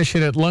free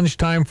admission at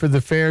lunchtime for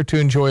the fair to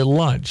enjoy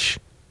lunch?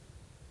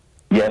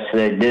 Yes,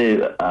 they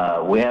do.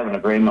 We have an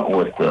agreement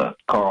with the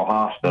Carl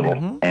Hospital.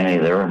 Mm-hmm. Any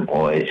of their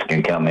employees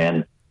can come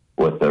in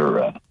with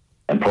their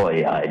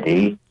employee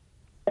ID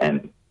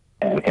and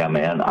come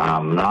in.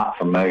 I'm not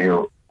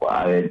familiar.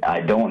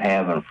 I don't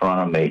have in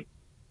front of me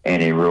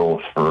any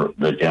rules for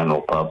the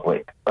general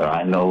public, but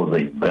I know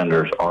the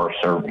vendors are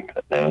serving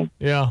at noon.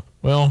 Yeah.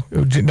 Well,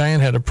 Diane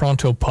had a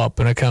pronto pup,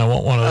 and I kind of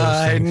want one of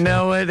those things. I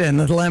know it, and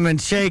the lemon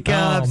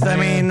shake-ups. I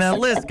mean, the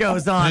list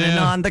goes on and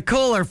on. The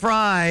Kohler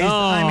fries.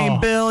 I mean,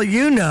 Bill,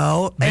 you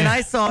know, and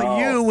I saw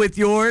you with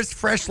yours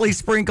freshly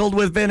sprinkled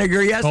with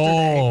vinegar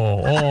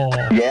yesterday.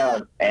 Yeah,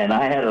 and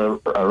I had a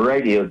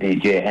radio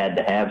DJ had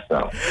to have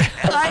some.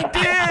 I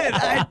did.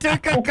 I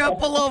took a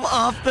couple of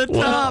off the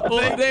top.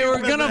 Well, they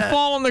were going to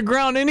fall on the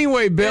ground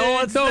anyway,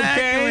 Bill. It's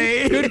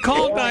okay. Good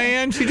call,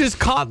 Diane. She just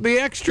caught the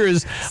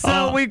extras.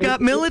 So we've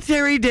got Military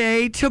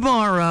Day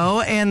tomorrow,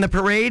 and the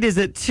parade is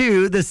at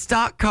 2. The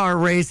stock car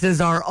races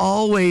are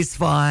always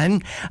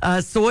fun.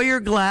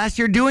 Sawyer Glass,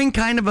 you're doing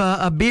kind of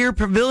a beer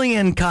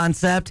pavilion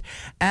concept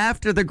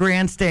after the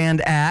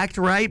Grandstand Act,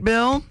 right,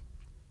 Bill?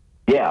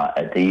 Yeah,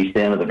 at the east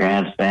end of the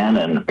grandstand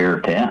and the beer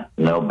tent.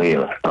 And there'll be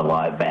a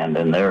live band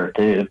in there,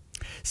 too.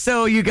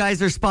 So you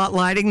guys are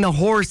spotlighting the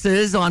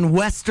horses on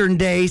Western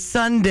Day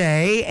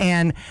Sunday,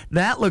 and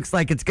that looks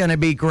like it's going to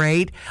be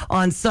great.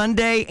 On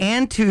Sunday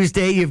and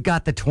Tuesday, you've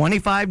got the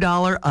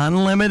 $25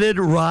 unlimited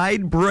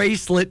ride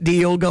bracelet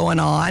deal going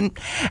on.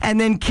 And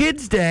then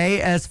Kids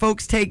Day, as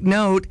folks take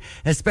note,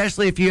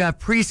 especially if you have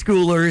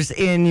preschoolers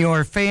in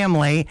your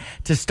family,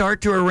 to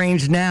start to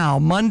arrange now.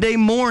 Monday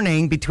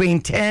morning between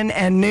 10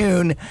 and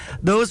noon,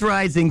 those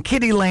rides in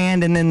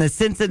Kittyland, and then the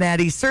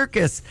Cincinnati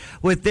Circus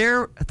with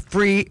their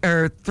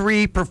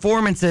three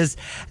performances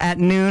at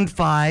noon,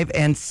 5,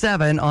 and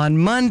 7 on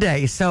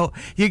Monday. So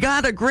you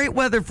got a great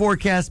weather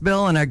forecast,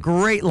 Bill, and a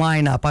great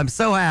lineup. I'm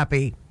so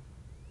happy.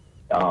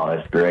 Oh,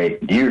 that's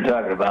great. You were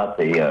talking about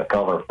the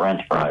color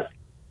French fries.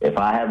 If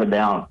I have a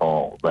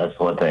downfall, that's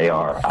what they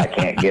are. I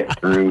can't get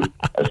through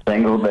a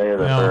single day of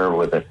the fair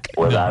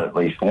without at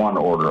least one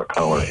order of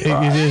color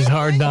fries. It is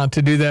hard not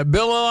to do that.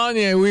 Bill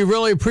Alagna, we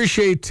really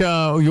appreciate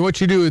what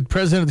you do with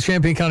President of the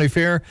Champaign County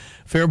Fair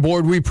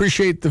Board. We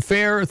appreciate the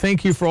fair.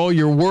 Thank you for all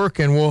your work,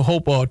 and we'll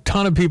hope a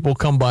ton of people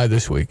come by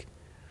this week.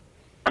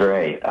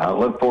 Great. I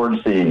look forward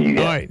to seeing you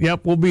guys. All right.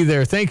 Yep, we'll be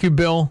there. Thank you,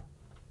 Bill.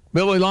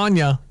 Bill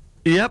Alagna.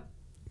 Yep.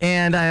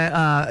 And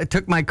I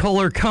took my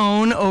Kohler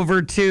cone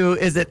over to,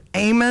 is it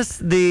Amos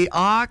the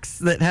ox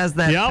that has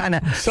that kind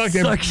of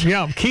suction?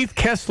 Yeah, Keith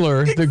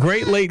Kessler, the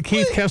great late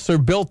Keith Kessler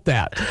built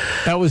that.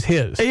 That was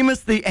his.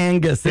 Amos the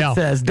Angus, it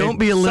says. Don't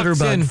be a litter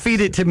bug.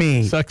 Feed it to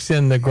me. Sucks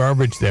in the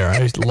garbage there. I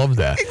just love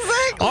that.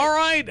 Exactly. All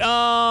right,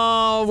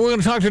 we're going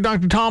to talk to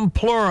Dr. Tom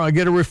Pluira,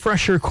 get a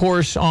refresher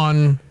course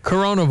on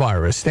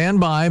coronavirus. Stand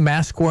by,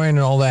 mask wearing and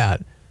all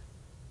that.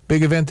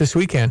 Big event this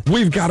weekend.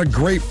 We've got a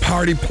great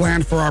party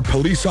planned for our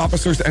police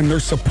officers and their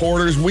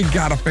supporters. We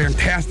got a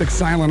fantastic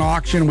silent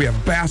auction. We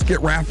have basket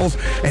raffles.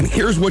 And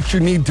here's what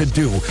you need to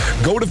do.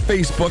 Go to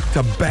Facebook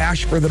to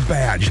Bash for the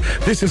Badge.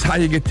 This is how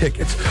you get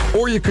tickets.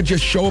 Or you could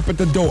just show up at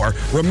the door.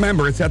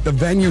 Remember, it's at the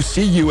venue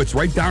CU. It's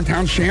right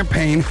downtown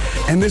Champaign.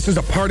 And this is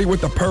a party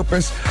with a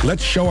purpose.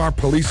 Let's show our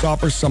police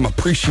officers some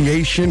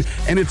appreciation.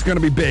 And it's going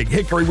to be big.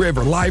 Hickory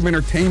River, live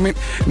entertainment.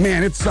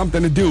 Man, it's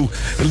something to do.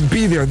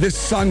 Be there this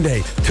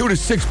Sunday, 2 to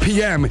 6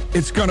 p.m.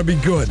 It's going to be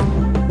good.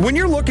 When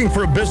you're looking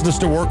for a business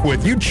to work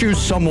with, you choose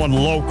someone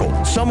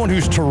local, someone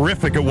who's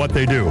terrific at what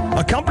they do.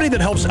 A company that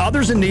helps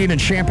others in need in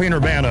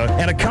Champaign-Urbana,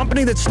 and a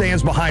company that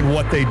stands behind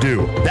what they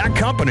do. That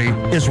company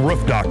is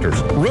Roof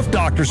Doctors. Roof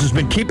Doctors has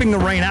been keeping the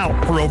rain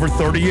out for over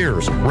 30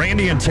 years.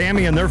 Randy and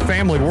Tammy and their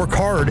family work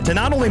hard to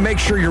not only make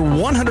sure you're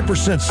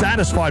 100%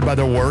 satisfied by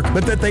their work,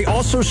 but that they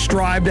also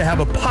strive to have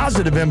a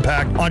positive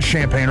impact on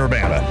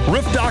Champaign-Urbana.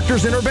 Roof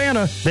Doctors in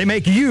Urbana, they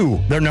make you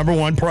their number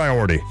one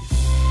priority.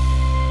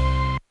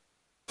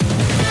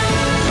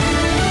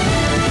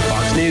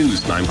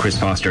 News. I'm Chris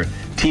Foster.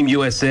 Team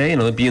USA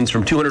and Olympians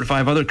from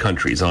 205 other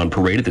countries on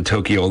parade at the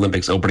Tokyo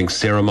Olympics opening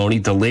ceremony,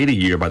 delayed a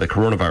year by the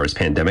coronavirus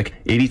pandemic.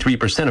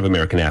 83% of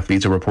American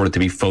athletes are reported to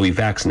be fully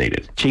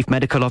vaccinated. Chief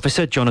Medical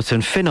Officer Jonathan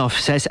Finoff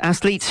says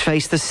athletes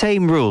face the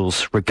same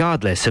rules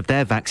regardless of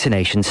their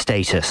vaccination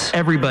status.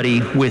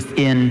 Everybody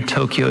within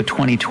Tokyo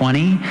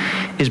 2020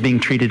 is being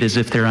treated as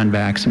if they're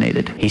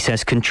unvaccinated. He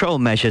says control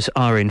measures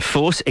are in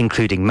force,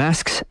 including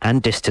masks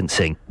and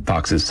distancing.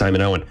 Fox's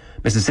Simon Owen.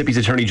 Mississippi's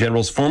Attorney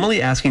General is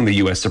formally asking the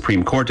U.S.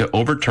 Supreme Court to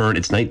overturn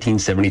its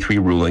 1973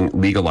 ruling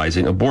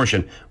legalizing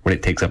abortion when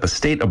it takes up a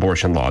state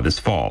abortion law this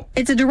fall.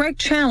 It's a direct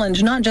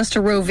challenge not just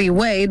to Roe v.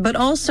 Wade, but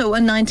also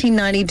a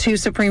 1992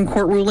 Supreme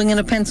Court ruling in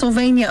a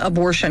Pennsylvania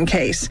abortion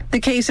case.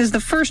 The case is the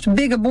first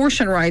big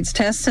abortion rights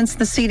test since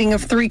the seating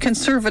of 3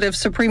 conservative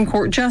Supreme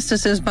Court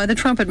justices by the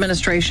Trump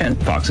administration.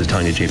 Fox's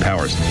Tanya J.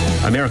 Powers.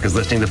 America's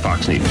listening to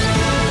Fox News.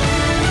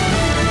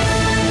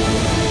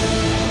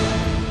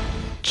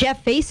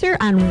 Jeff Facer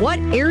on what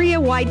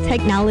Area-Wide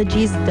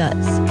Technologies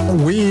does.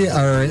 We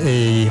are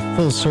a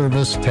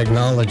full-service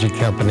technology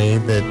company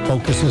that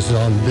focuses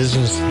on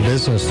business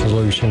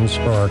solutions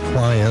for our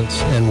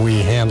clients, and we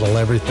handle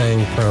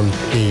everything from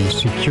the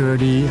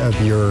security of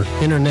your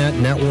internet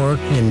network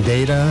and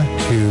data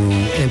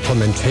to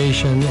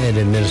implementation and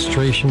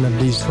administration of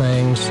these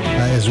things,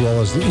 as well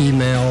as the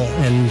email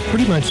and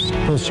pretty much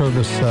full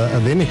service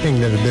of anything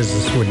that a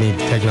business would need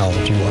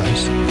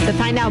technology-wise. To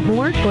find out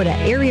more, go to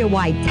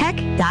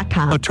areawidetech.com.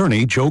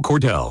 Attorney Joe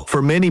Cordell. For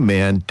many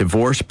men,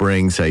 divorce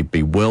brings a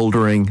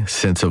bewildering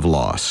sense of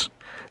loss.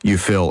 You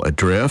feel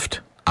adrift,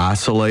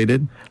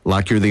 isolated,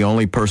 like you're the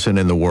only person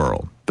in the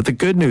world. But the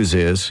good news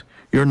is,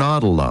 you're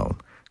not alone.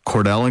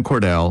 Cordell &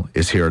 Cordell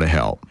is here to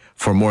help.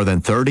 For more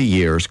than 30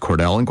 years,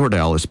 Cordell &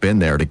 Cordell has been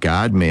there to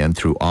guide men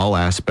through all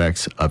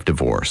aspects of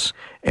divorce.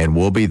 And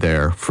we'll be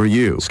there for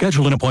you.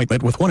 Schedule an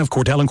appointment with one of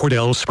Cordell &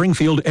 Cordell's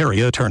Springfield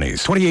area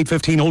attorneys.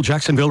 2815 Old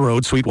Jacksonville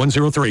Road, Suite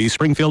 103,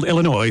 Springfield,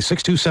 Illinois,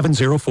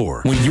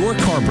 62704. When your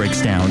car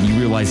breaks down, you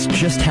realize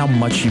just how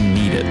much you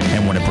need it.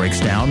 And when it breaks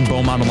down,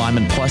 Beaumont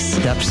Alignment Plus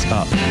steps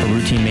up. For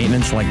routine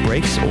maintenance like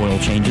brakes, oil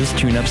changes,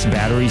 tune-ups,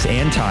 batteries,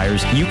 and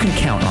tires, you can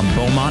count on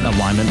Beaumont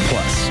Alignment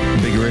Plus.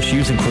 Bigger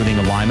issues including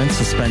alignment,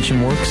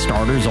 suspension work,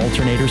 starters,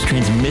 alternators,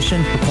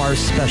 transmission requires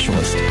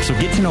specialists. So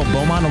get to know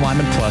Beaumont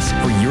Alignment Plus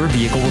for your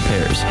vehicle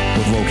repairs.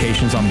 With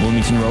locations on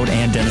Bloomington Road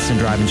and Denison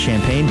Drive in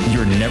Champaign,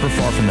 you're never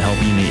far from the help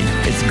you need.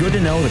 It's good to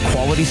know that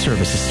quality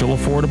service is still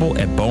affordable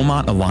at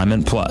Beaumont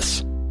Alignment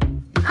Plus.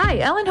 Hi,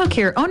 Ellen Hook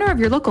here, owner of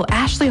your local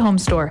Ashley Home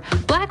Store.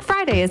 Black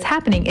Friday is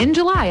happening in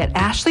July at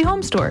Ashley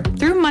Home Store.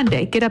 Through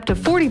Monday, get up to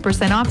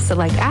 40% off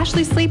select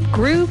Ashley Sleep,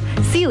 Groove,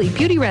 Sealy,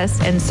 Beauty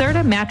Rest, and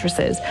Serta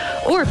mattresses.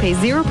 Or pay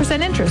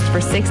 0% interest for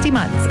 60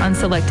 months on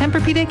select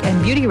Tempur-Pedic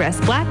and Beauty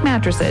Rest black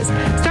mattresses,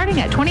 starting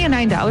at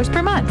 $29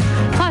 per month.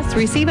 Plus,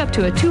 receive up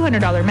to a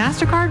 $200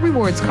 MasterCard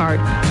rewards card.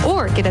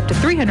 Or get up to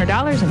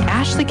 $300 in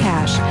Ashley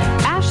Cash.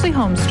 Ashley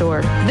Home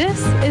Store.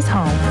 This is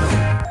home.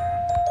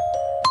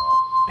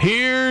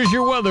 Here's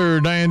your weather,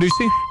 Diane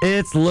Ducey.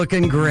 It's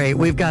looking great.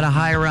 We've got a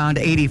high around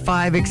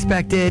 85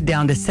 expected,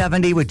 down to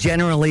 70 with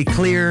generally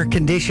clear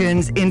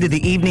conditions into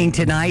the evening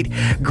tonight.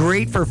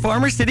 Great for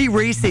Farmer City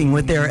Racing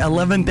with their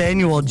 11th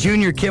annual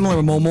Junior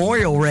Kimmler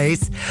Memorial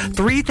Race.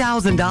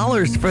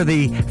 $3,000 for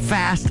the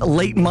fast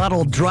late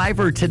model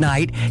driver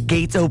tonight.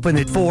 Gates open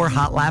at 4,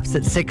 hot laps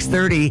at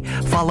 6:30,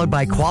 followed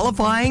by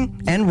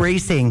qualifying and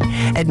racing.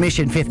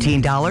 Admission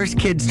 $15,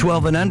 kids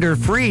 12 and under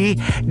free.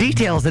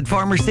 Details at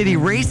Farmer City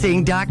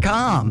Racing.com.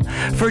 ESPN.com.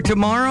 For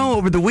tomorrow,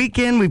 over the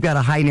weekend, we've got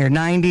a high near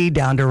 90,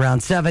 down to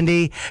around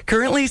 70.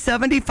 Currently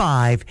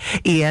 75.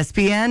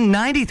 ESPN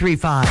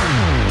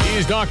 93.5.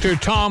 He's Dr.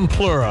 Tom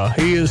Pluira.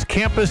 He is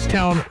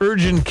Campustown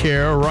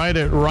Urgentcare right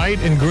at Wright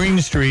and Green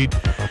Street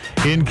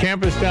in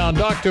Campustown.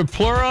 Dr.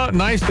 Pluira,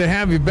 nice to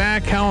have you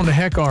back. How in the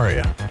heck are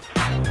you?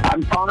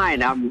 I'm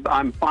fine.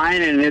 I'm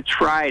fine, and it's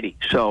Friday,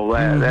 so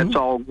that's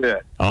all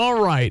good.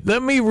 All right.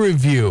 Let me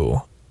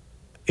review.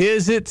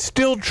 Is it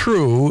still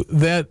true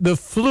that the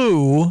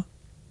flu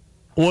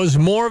was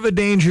more of a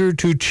danger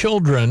to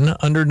children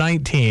under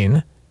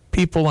 19,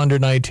 people under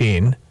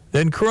 19,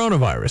 than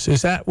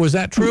coronavirus? Was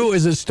that true?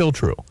 Is it still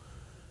true?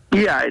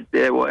 Yeah,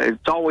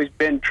 it's always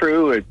been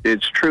true.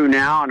 It's true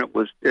now,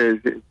 and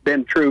it's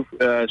been true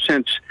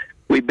since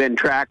we've been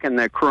tracking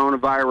the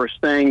coronavirus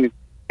thing.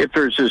 If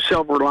there's a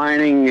silver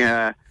lining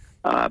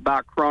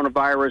about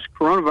coronavirus,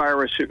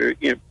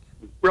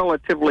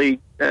 relatively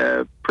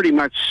pretty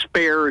much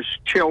spares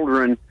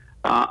children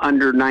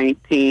under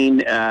 19.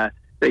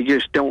 They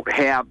just don't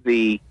have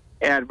the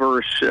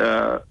adverse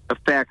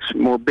effects,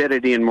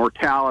 morbidity and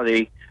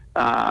mortality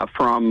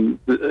from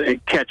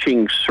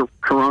catching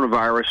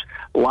coronavirus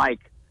like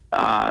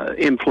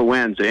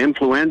influenza.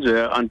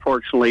 Influenza,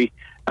 unfortunately,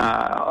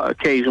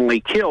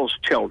 occasionally kills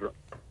children.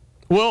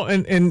 Well,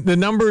 and the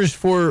numbers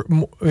for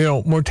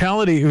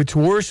mortality, it's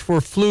worse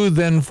for flu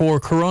than for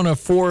corona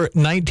for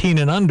 19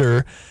 and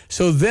under.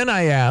 So then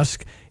I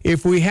ask,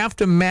 if we have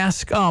to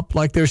mask up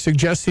like they're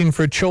suggesting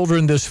for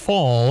children this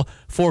fall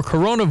for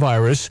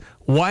coronavirus,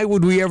 why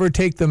would we ever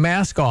take the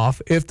mask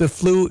off if the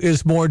flu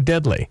is more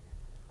deadly?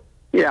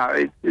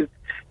 Yeah,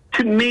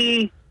 to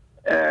me,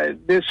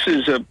 this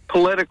is a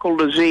political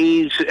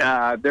disease.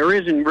 There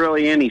isn't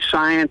really any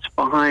science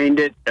behind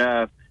it.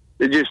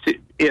 It just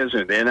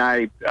isn't, and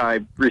I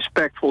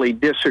respectfully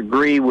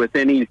disagree with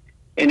any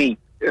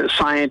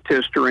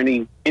scientist or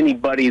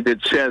anybody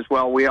that says,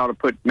 well, we ought to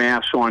put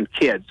masks on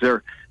kids.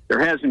 There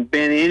hasn't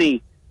been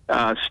any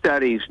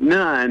studies,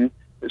 none,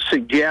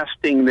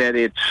 suggesting that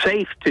it's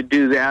safe to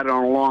do that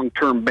on a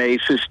long-term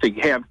basis, to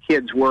have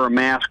kids wear a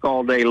mask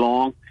all day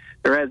long.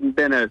 There hasn't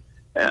been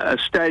a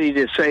study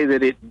to say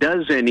that it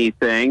does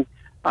anything,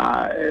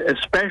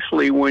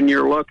 especially when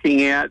you're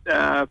looking at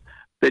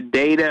the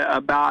data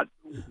about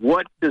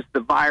what does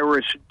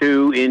the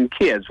do in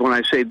kids. When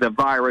I say the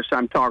virus,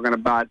 I'm talking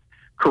about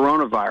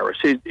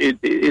coronavirus.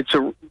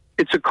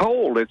 It's a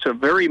cold. It's a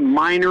very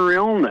minor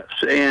illness,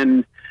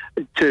 and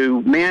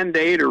to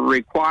mandate or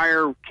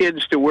require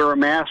kids to wear a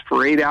mask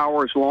for 8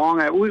 hours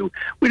long,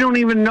 we don't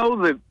even know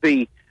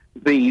the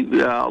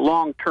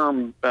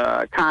long-term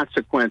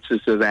consequences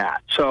of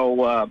that.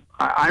 So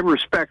I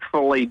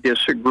respectfully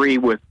disagree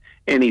with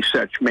any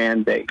such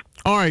mandate.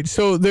 All right,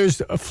 so there's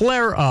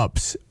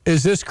flare-ups.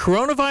 Is this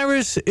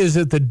coronavirus? Is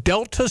it the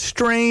Delta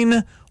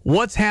strain?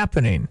 What's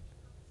happening?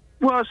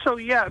 Well, so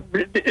yeah,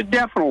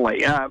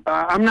 definitely.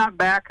 I'm not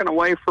backing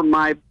away from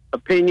my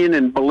opinion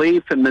and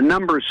belief, and the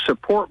numbers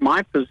support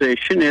my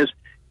position, is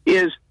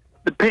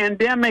the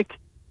pandemic,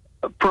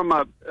 from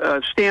a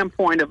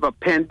standpoint of a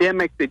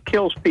pandemic that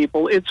kills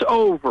people, it's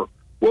over.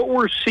 What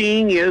we're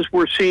seeing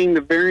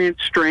the variant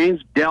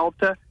strains,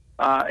 Delta,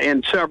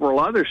 and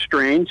several other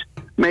strains,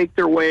 make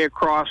their way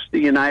across the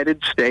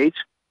United States.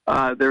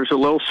 There's a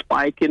little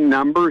spike in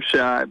numbers.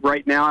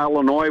 Right now,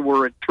 Illinois,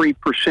 we're at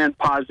 3%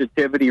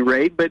 positivity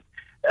rate. But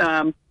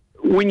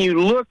when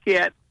you look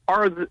at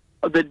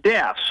the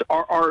deaths,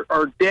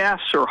 are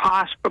deaths or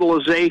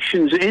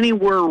hospitalizations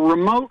anywhere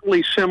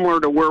remotely similar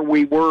to where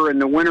we were in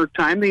the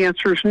wintertime? The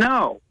answer is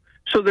no.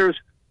 So there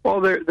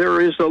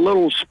is a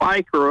little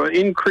spike or an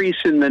increase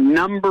in the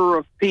number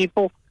of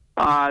people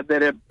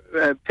that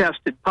have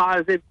tested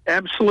positive.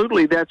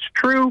 Absolutely, that's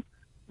true.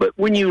 But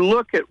when you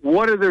look at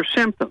what are their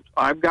symptoms,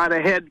 I've got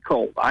a head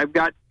cold, I've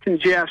got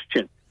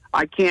congestion,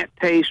 I can't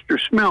taste or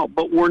smell,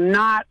 but we're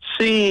not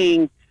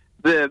seeing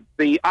the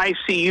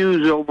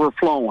ICUs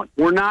overflowing.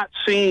 We're not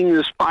seeing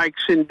the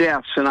spikes in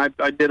deaths, and I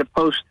did a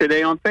post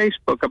today on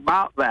Facebook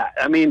about that.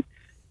 I mean,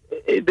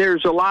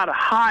 there's a lot of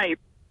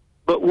hype,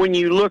 but when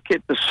you look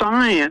at the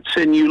science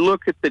and you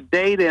look at the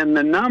data and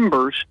the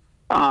numbers,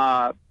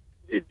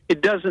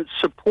 it doesn't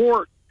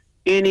support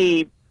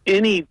any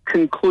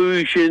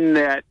conclusion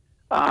that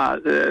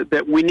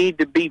that we need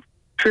to be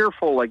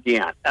fearful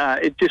again.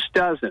 It just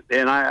doesn't,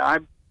 and I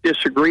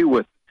disagree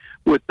with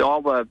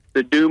all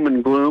the doom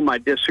and gloom. I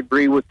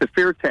disagree with the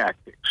fear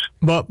tactics.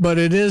 But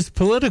it is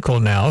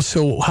political now.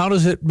 So how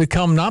does it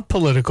become not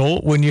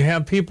political when you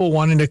have people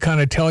wanting to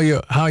kind of tell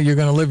you how you're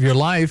going to live your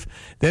life?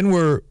 Then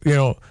we're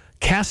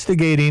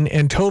castigating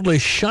and totally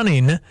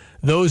shunning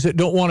those that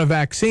don't want a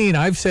vaccine.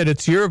 I've said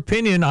it's your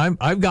opinion.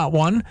 I've got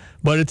one,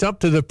 but it's up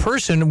to the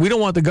person. We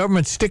don't want the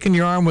government sticking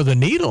your arm with a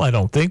needle, I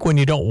don't think, when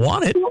you don't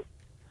want it.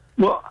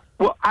 Well,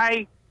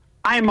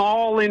 I'm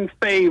all in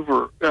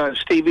favor,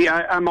 Stevie.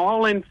 I'm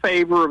all in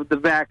favor of the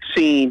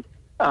vaccine.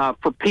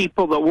 For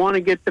people that want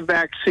to get the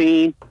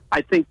vaccine,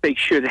 I think they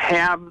should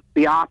have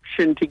the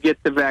option to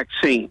get the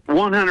vaccine.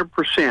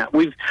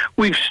 100%.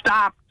 We've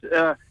stopped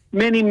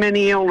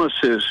many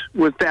illnesses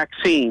with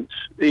vaccines.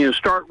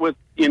 Start with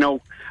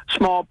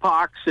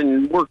smallpox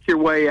and work your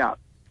way up.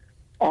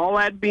 All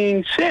that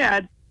being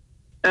said,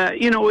 I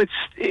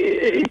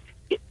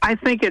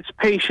think it's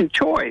patient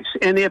choice.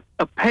 And if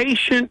a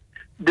patient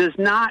does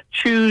not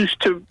choose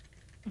to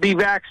be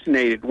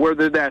vaccinated,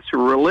 whether that's a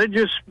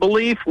religious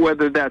belief,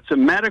 whether that's a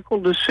medical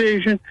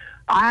decision,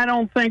 I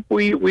don't think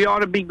we ought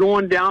to be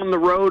going down the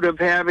road of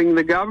having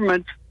the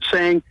government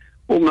saying,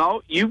 well,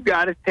 no, you've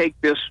got to take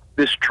this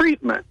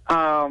treatment.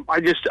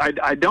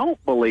 I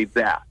don't believe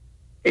that.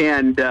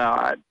 And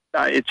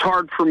it's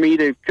hard for me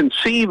to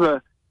conceive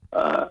a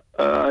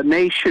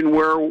nation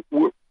where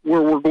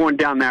we're going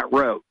down that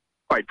road,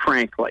 quite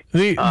frankly.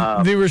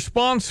 The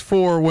response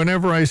for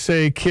whenever I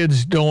say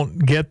kids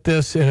don't get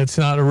this and it's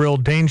not a real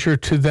danger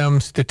to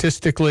them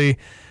statistically,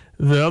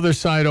 the other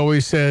side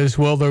always says,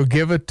 well, they'll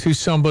give it to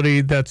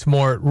somebody that's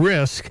more at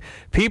risk.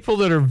 People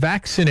that are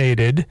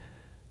vaccinated,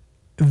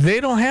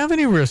 they don't have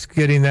any risk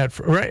getting that,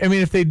 right? I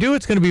mean, if they do,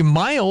 it's going to be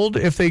mild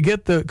if they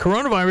get the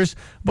coronavirus,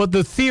 but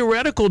the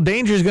theoretical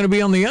danger is going to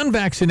be on the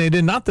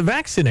unvaccinated, not the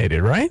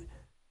vaccinated, right?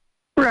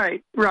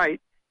 Right.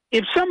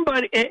 If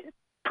somebody,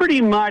 pretty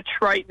much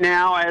right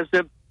now, as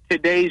of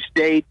today's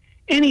date,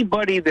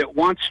 anybody that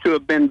wants to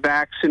have been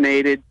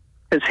vaccinated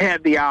has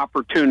had the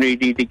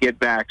opportunity to get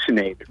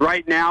vaccinated.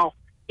 Right now,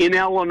 in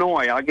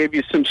Illinois, I'll give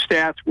you some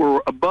stats,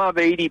 we're above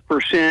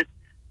 80%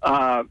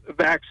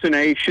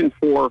 vaccination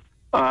for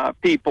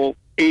people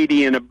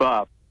 80 and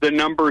above. The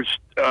numbers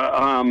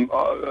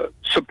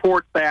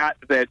support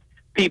that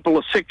people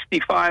of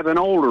 65 and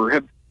older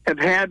have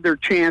had their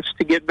chance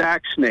to get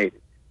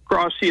vaccinated.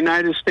 Across the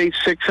United States,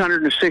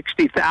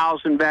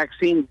 660,000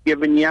 vaccines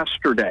given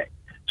yesterday.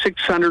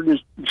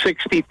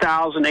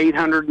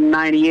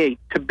 660,898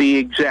 to be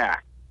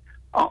exact.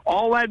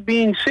 All that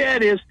being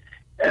said is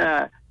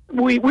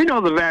we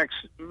know the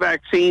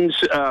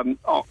vaccines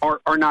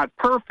are not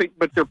perfect,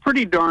 but they're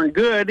pretty darn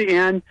good.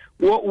 And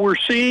what we're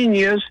seeing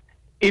is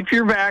if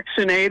you're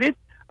vaccinated,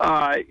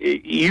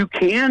 you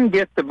can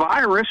get the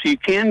virus, you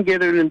can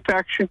get an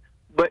infection,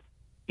 but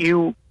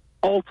you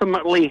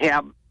ultimately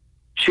have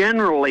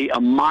generally a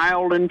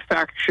mild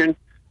infection,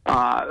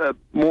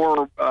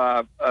 more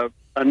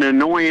an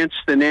annoyance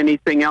than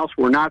anything else.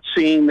 We're not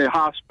seeing the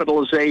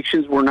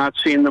hospitalizations. We're not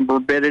seeing the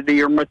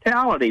morbidity or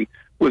mortality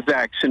with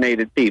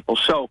vaccinated people.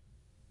 So,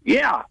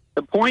 yeah,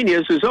 the point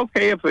is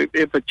okay,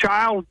 if a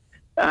child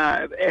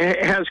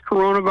has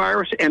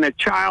coronavirus and a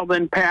child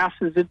then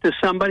passes it to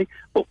somebody,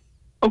 well,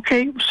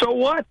 okay, so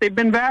what? They've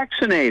been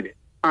vaccinated,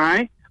 all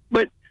right?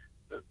 But,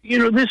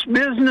 this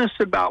business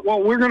about,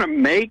 well, we're going to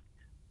make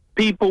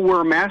people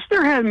wear masks,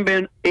 there hasn't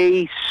been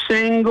a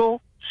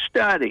single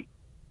study,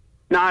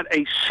 not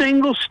a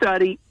single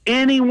study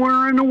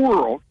anywhere in the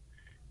world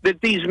that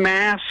these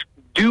masks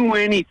do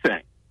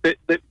anything. That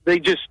they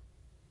just,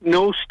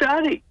 no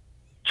study.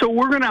 So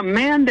we're going to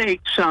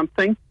mandate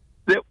something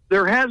that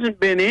there hasn't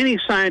been any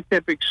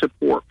scientific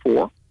support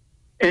for.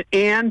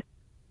 And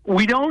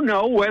we don't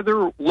know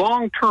whether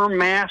long-term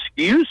mask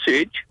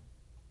usage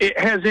it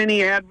has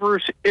any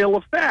adverse ill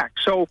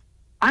effects. So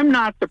I'm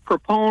not the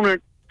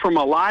proponent from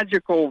a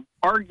logical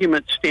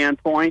argument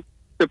standpoint.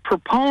 The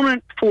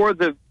proponent for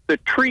the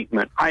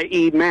treatment,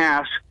 i.e.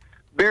 mask,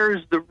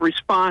 bears the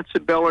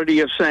responsibility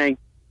of saying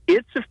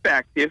it's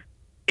effective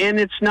and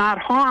it's not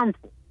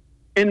harmful.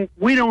 And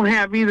we don't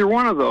have either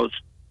one of those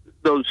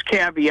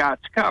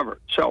caveats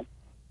covered. So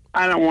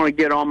I don't want to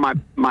get on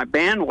my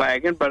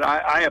bandwagon, but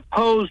I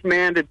oppose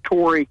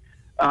mandatory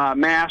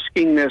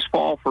masking this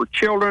fall for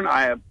children.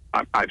 I've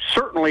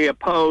certainly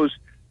opposed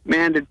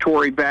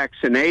mandatory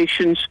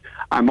vaccinations.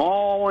 I'm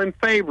all in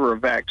favor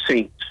of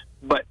vaccines.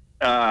 But,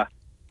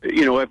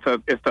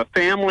 if a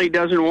family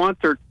doesn't want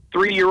their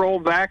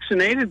 3-year-old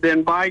vaccinated,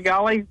 then by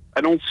golly,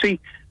 I don't see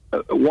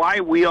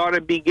why we ought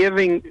to be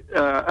giving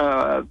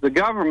the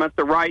government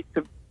the right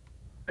to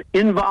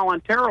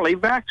involuntarily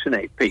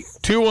vaccinate people.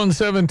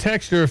 217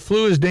 texter,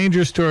 flu is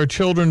dangerous to our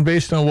children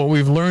based on what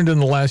we've learned in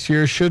the last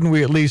year. Shouldn't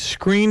we at least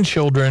screen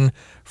children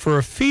for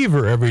a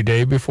fever every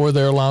day before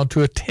they're allowed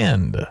to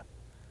attend?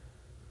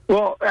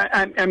 Well,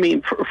 I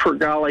mean, for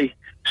golly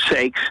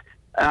sakes,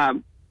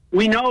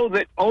 we know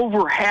that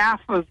over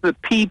half of the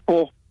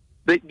people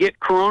that get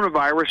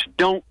coronavirus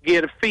don't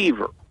get a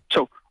fever.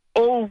 So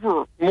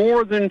over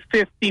more than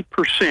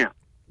 50%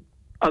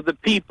 of the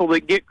people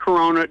that get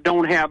corona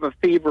don't have a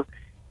fever.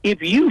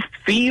 If you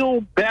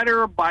feel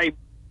better by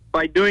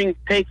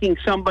taking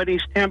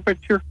somebody's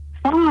temperature,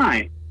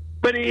 fine.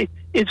 But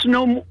it's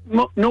no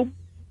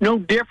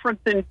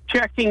different than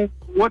checking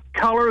what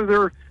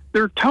color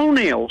their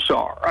toenails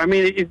are. I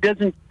mean, it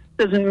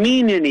doesn't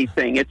mean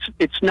anything.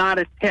 It's not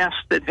a test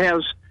that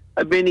has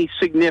of any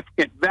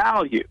significant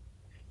value.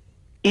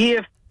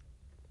 If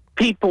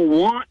people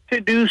want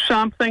to do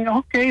something,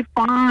 okay,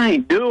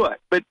 fine, do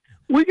it. But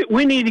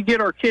we need to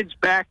get our kids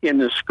back in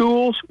the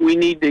schools. We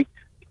need to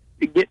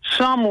get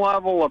some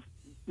level of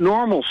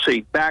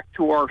normalcy back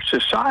to our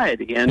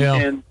society.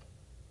 And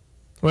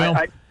well,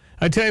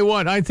 I tell you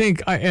what, I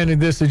think,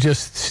 and this is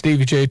just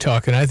Stevie J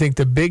talking, I think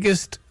the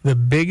biggest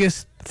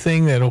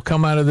thing that will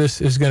come out of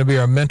this is going to be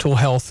our mental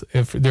health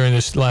during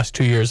this last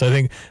 2 years. I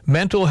think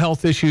mental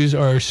health issues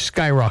are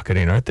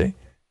skyrocketing, aren't they?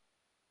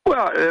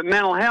 Well,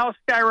 mental health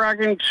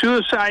skyrocketing,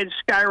 suicide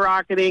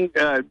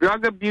skyrocketing,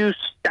 drug abuse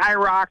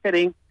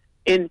skyrocketing,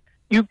 and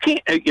you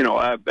can't,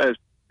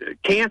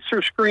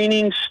 cancer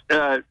screenings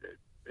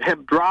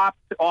have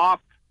dropped off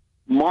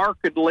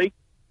markedly.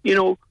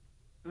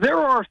 There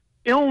are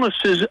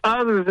illnesses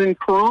other than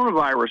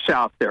coronavirus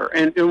out there,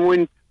 and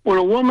when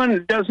a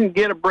woman doesn't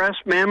get a breast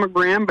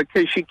mammogram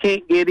because she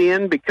can't get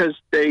in because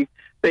they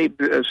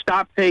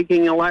stopped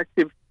taking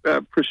elective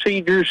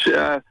procedures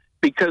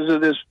because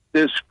of this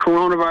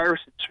coronavirus,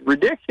 it's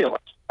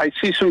ridiculous. I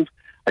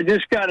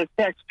just got a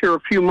text here a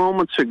few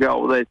moments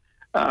ago that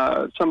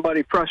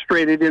somebody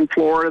frustrated in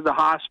Florida, the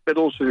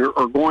hospitals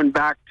are going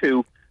back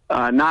to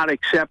not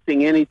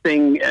accepting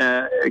anything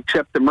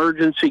except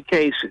emergency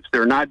cases.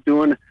 They're not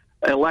doing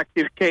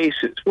elective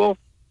cases. Well,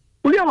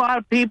 we got a lot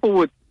of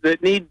people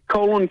that need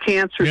colon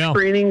cancer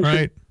screenings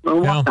and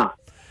whatnot.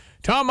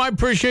 Tom, I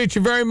appreciate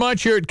you very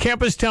much. You're at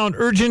Campustown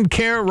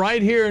Urgentcare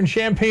right here in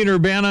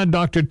Champaign-Urbana.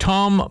 Dr.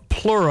 Tom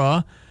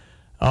Pluira.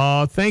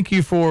 Thank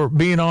you for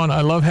being on.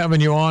 I love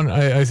having you on.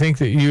 I think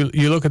that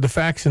you look at the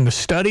facts and the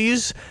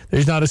studies.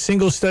 There's not a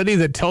single study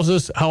that tells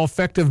us how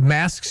effective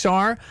masks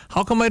are.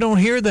 How come I don't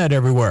hear that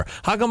everywhere?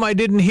 How come I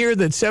didn't hear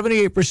that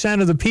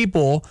 78% of the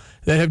people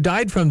that have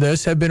died from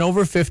this have been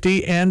over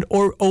 50 and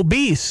or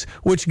obese,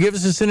 which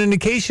gives us an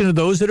indication of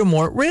those that are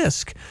more at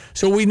risk.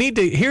 So we need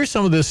to hear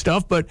some of this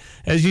stuff. But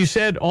as you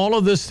said, all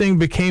of this thing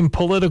became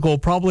political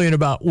probably in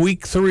about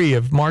week 3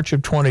 of March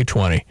of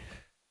 2020.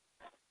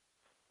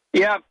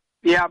 Yeah,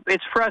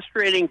 it's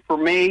frustrating for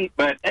me,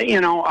 but,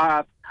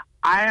 I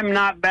am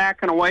not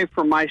backing away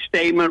from my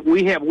statement.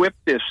 We have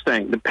whipped this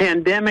thing. The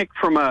pandemic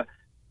from a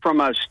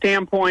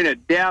standpoint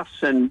of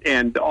deaths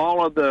and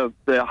all of the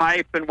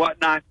hype and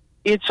whatnot,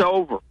 it's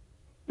over.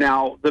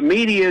 Now, the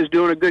media is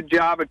doing a good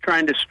job of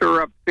trying to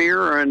stir up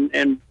fear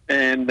and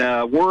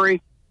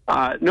worry.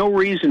 No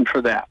reason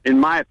for that, in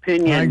my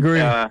opinion. I agree.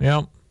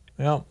 Yep.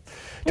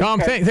 Tom,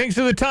 thanks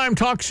for the time.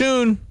 Talk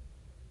soon.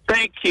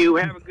 Thank you.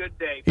 Have a good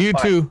day. You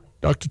Bye. too.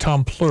 Dr.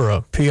 Tom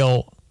Pluira,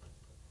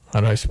 how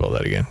do I spell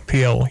that again?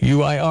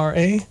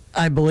 Pluira?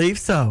 I believe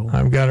so.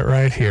 I've got it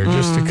right here.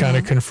 Just to kind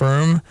of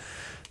confirm,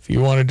 if you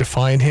wanted to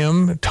find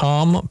him,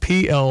 Tom,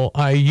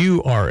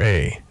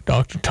 Pliura.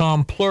 Dr.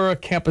 Tom Pluira,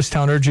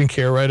 Campustown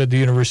Urgentcare, right at the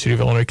University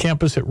of Illinois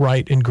campus at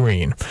Wright and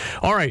Green.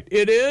 All right,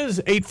 it is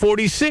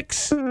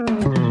 8:46.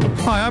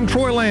 Hi, I'm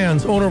Troy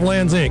Lands, owner of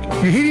Lands Inc.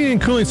 Your heating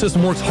and cooling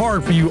system works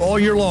hard for you all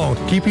year long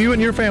to keep you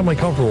and your family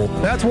comfortable.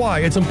 That's why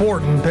it's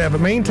important to have it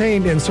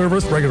maintained and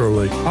serviced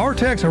regularly. Our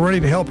techs are ready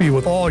to help you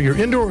with all your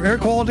indoor air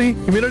quality,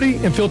 humidity,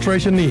 and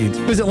filtration needs.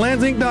 Visit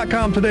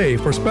landsinc.com today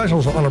for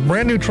specials on a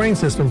brand new train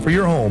system for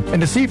your home and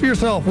to see for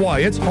yourself why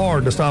it's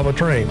hard to stop a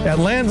train. At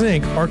Lands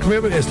Inc., our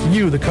commitment is to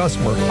you, the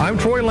customer. I'm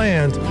Troy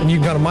Lands, and you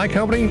can count on my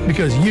company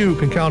because you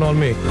can count on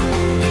me.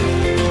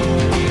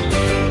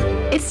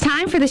 It's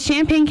time for the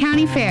Champaign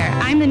County Fair.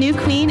 I'm the new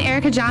queen,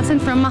 Erica Johnson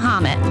from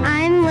Mahomet.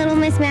 I'm Little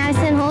Miss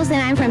Madison Holst,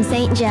 and I'm from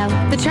St. Joe.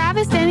 The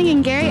Travis Denning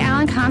and Gary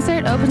Allen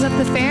concert opens up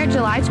the fair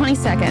July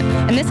 22nd,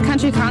 and this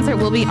country concert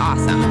will be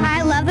awesome.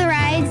 I love the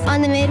rides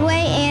on the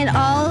Midway and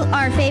all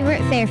our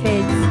favorite fair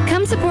foods.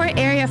 Come support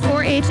area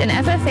 4-H and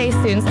FFA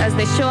students as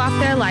they show off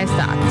their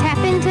livestock. Tap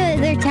into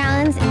their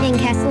talents in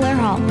Kessler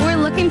Hall. We're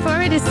looking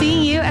forward to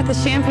seeing you at the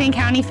Champaign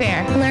County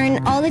Fair.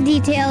 Learn all the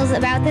details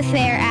about the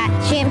fair at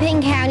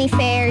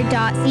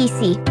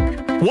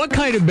champaigncountyfair.cc. What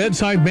kind of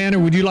bedside manner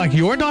would you like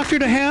your doctor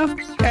to have?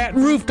 At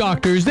Roof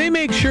Doctors, they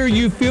make sure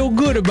you feel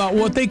good about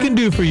what they can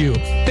do for you.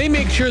 They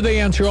make sure they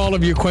answer all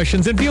of your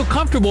questions and feel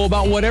comfortable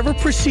about whatever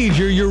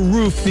procedure your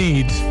roof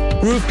needs.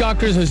 Roof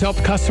Doctors has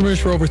helped customers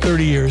for over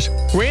 30 years.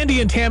 Randy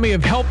and Tammy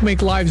have helped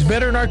make lives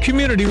better in our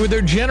community with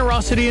their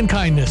generosity and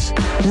kindness.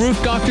 Roof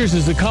Doctors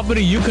is the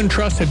company you can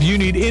trust if you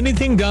need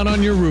anything done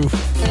on your roof.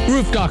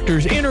 Roof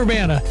Doctors in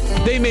Urbana,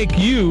 they make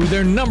you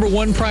their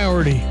 #1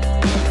 priority.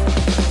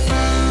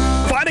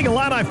 Fighting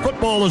Illini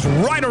football is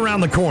right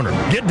around the corner.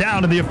 Get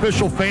down to the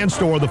official fan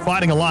store of the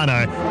Fighting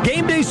Illini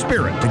Game Day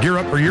Spirit to gear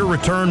up for your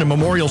return to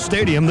Memorial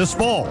Stadium this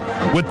fall.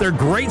 With their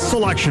great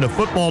selection of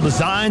football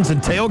designs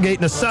and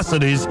tailgate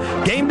necessities,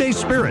 Game Day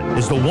Spirit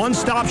is the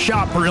one-stop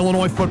shop for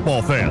Illinois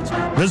football fans.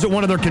 Visit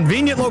one of their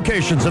convenient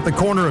locations at the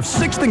corner of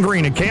 6th and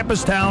Green in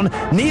Campustown,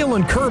 Neal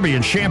and Kirby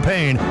in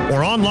Champaign,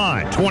 or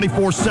online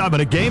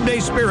 24/7 at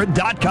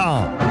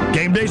GameDaySpirit.com.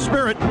 Game Day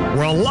Spirit,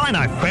 where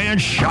Illini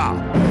fans shop.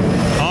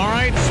 All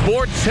right,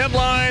 sports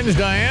headlines,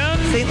 Diane.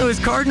 St. Louis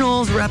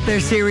Cardinals wrapped their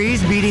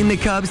series beating the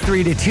Cubs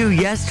 3-2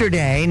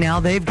 yesterday. Now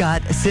they've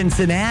got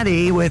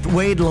Cincinnati with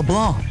Wade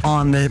LeBlanc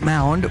on the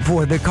mound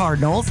for the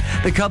Cardinals.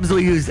 The Cubs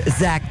will use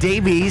Zach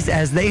Davies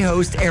as they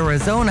host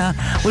Arizona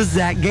with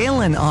Zach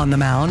Gallen on the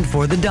mound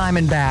for the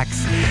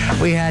Diamondbacks.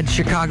 We had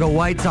Chicago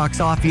White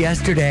Sox off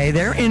yesterday.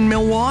 They're in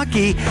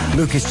Milwaukee.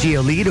 Lucas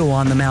Giolito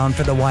on the mound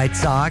for the White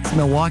Sox.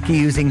 Milwaukee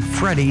using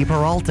Freddie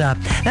Peralta.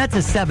 That's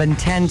a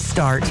 7-10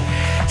 start.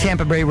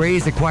 Tampa Bay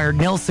Rays acquired acquired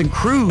Nelson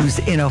Cruz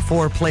in a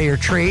 4-player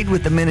trade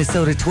with the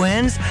Minnesota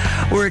Twins.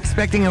 We're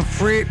expecting a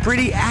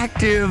pretty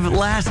active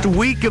last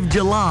week of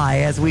July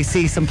as we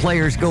see some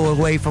players go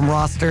away from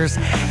rosters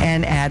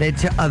and added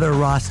to other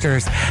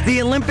rosters.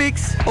 The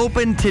Olympics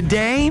open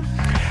today.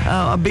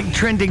 A big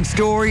trending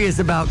story is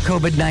about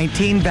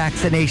COVID-19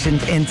 vaccination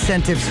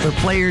incentives for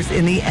players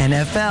in the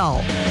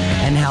NFL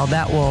and how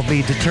that will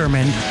be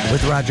determined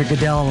with Roger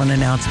Goodell, an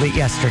announcement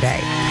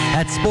yesterday.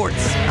 That's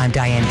sports. I'm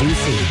Diane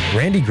Ducey.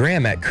 Randy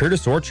Graham at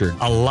Curtis Orchard.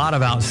 A lot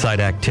of outside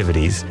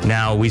activities.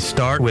 Now, we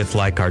start with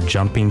like our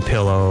jumping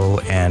pillow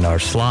and our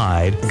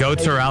slide.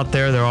 Goats are out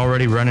there. They're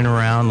already running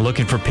around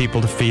looking for people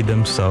to feed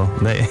them, so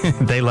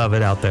they love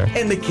it out there.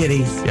 And the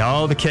kitties. Yeah,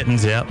 all the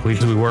kittens, yep. We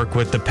work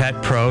with the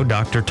pet pro,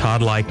 Dr.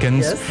 Todd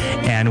Likens, yes.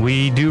 And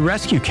we do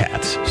rescue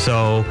cats.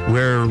 So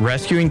we're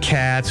rescuing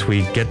cats.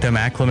 We get them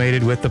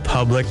acclimated with the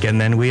public,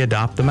 and then we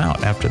adopt them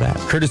out after that.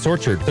 Curtis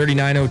Orchard,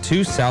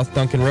 3902 South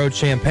Duncan Road,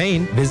 Champaign.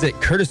 Visit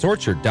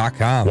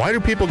curtisorchard.com. Why do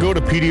people go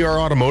to PDR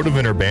Automotive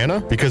in Urbana?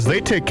 Because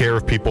they take care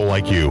of people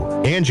like you.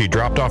 Angie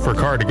dropped off her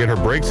car to get her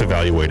brakes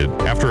evaluated.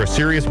 After a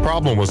serious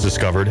problem was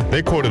discovered,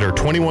 they quoted her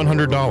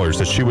 $2,100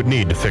 that she would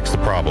need to fix the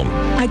problem.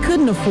 I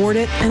couldn't afford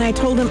it, and I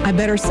told them I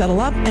better settle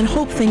up and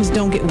hope things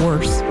don't get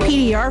worse.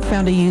 PDR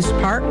found a used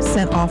part,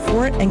 sent off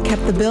for it, and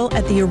kept the bill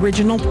at the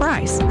original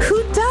price.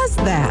 Who does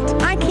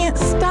that? I can't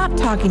stop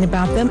talking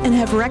about them and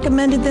have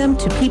recommended them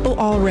to people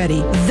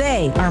already.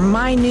 They are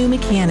my new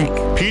mechanic.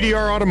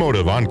 PDR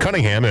Automotive on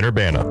Cunningham in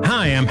Urbana.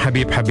 Hi, I'm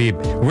Habib.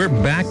 We're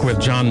back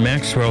with John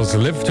Maxwell's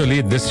Live to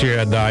Lead this year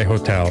at the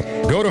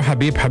iHotel. Go to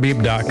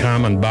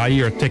habibhabib.com and buy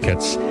your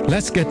tickets.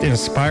 Let's get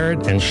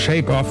inspired and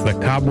shake off the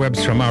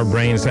cobwebs from our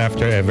brains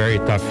after a very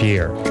tough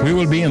year. We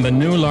will be in the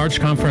new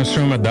large conference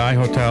room at the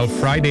iHotel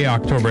Friday,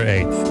 October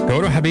 8th. Go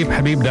to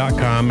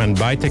habibhabib.com and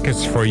buy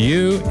tickets for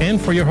you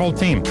and for your whole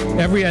team.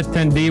 Every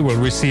attendee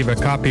will receive a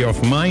copy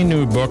of my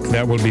new book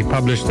that will be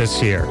published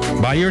this year.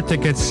 Buy your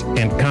tickets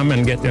and come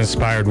and get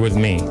inspired with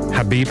me.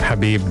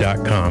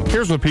 habibhabib.com.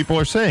 Here's what people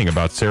are saying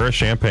about Sarah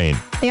Champagne.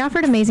 They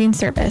offered amazing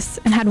service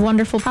and had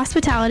wonderful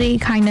hospitality,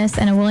 kindness,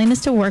 and a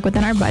willingness to work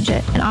within our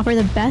budget and offer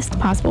the best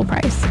possible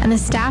price. And the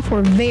staff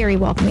were very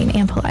welcoming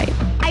and polite.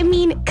 I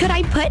mean, could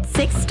I put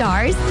 6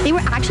 stars? They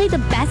were actually the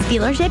best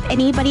dealership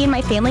anybody in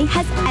my family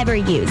has ever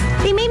used.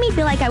 They made me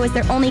feel like I was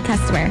their only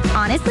customer.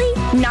 Honestly,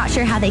 not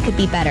sure how they could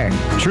be better.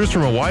 Choose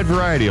from a wide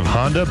variety of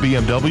Honda,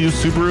 BMW,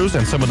 Subarus,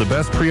 and some of the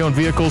best pre-owned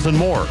vehicles and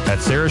more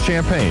at Sarah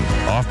Champagne,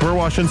 off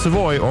Burwash and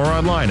Savoy, or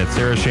online at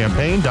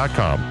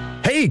sarahchampagne.com.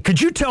 Hey, could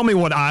you tell me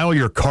what aisle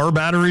your car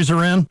batteries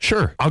are in?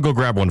 Sure, I'll go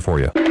grab one for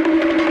you.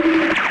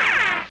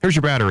 Here's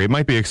your battery. It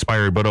might be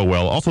expired, but oh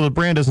well. Also, the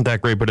brand isn't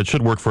that great, but it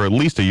should work for at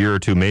least a year or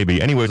two,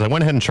 maybe. Anyways, I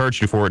went ahead and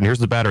charged you for it, and here's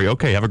the battery.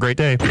 Okay, have a great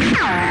day.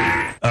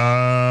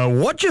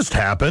 What just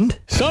happened?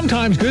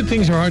 Sometimes good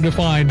things are hard to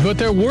find, but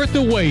they're worth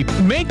the wait.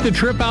 Make the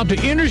trip out to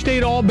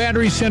Interstate All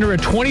Battery Center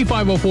at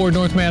 2504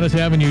 North Mattis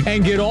Avenue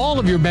and get all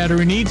of your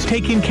battery needs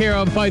taken care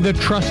of by the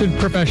trusted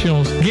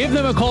professionals. Give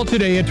them a call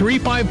today at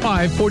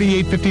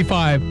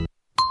 355-4855.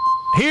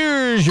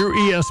 Here's your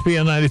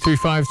ESPN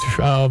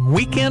 93.5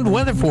 weekend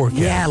weather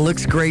forecast. Yeah,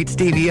 looks great,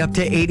 Stevie. Up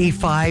to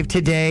 85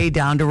 today,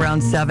 down to around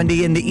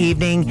 70 in the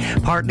evening,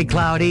 partly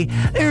cloudy.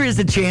 There is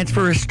a chance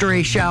for a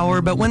stray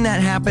shower, but when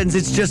that happens,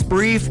 it's just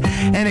brief,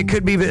 and it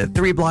could be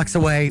 3 blocks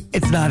away.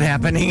 It's not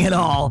happening at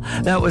all.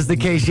 That was the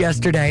case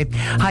yesterday.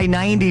 High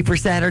 90 for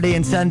Saturday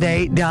and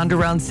Sunday, down to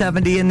around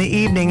 70 in the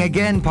evening.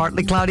 Again,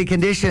 partly cloudy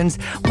conditions.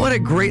 What a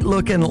great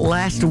looking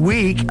last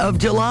week of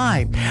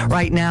July.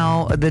 Right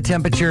now, the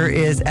temperature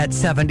is at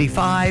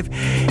 75,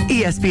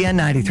 ESPN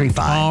 93.5.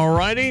 All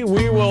righty,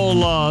 we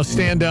will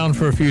stand down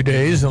for a few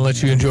days and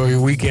let you enjoy your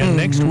weekend. Mm-hmm.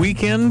 Next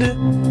weekend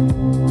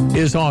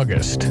is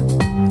August.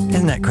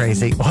 Isn't that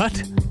crazy?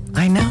 What?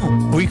 I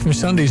know. A week from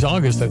Sunday's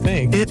August, I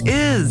think. It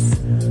is.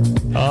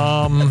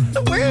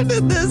 Where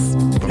did this?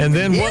 And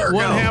then what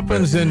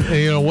happens? And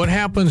what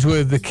happens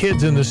with the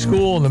kids in the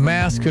school and the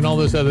mask and all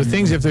those other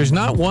things? If there's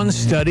not one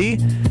study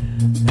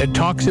that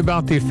talks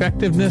about the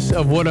effectiveness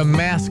of what a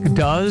mask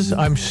does,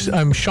 I'm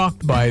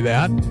shocked by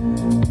that.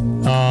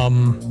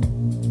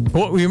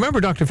 Well, remember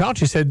Dr.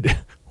 Fauci said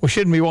we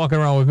shouldn't be walking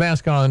around with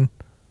masks on.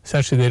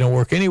 Essentially, they don't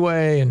work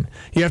anyway, and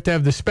you have to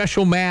have the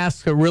special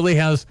mask that really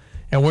has.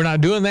 And we're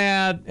not doing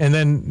that. And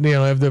then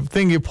have the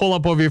thing you pull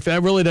up over your face.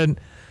 That really doesn't.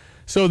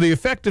 So the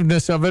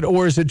effectiveness of it,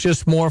 or is it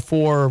just more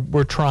for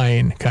we're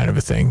trying kind of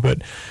a thing?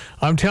 But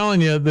I'm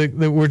telling you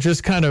that we're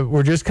just kind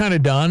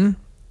of done.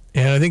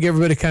 And I think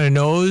everybody kind of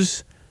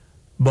knows,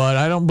 but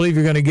I don't believe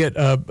you're going to get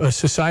a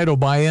societal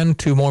buy-in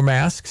to more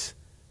masks.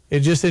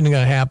 It just isn't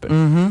going to happen.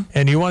 Mm-hmm.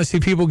 And you want to see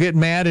people get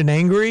mad and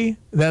angry?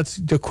 That's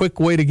the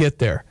quick way to get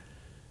there.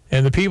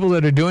 And the people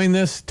that are doing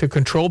this to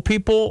control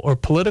people or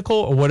political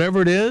or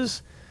whatever it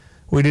is,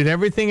 we did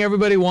everything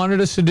everybody wanted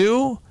us to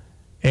do,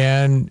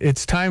 and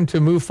it's time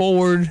to move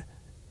forward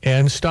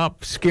and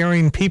stop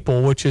scaring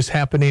people, which is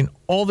happening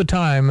all the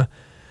time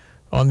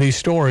on these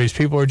stories.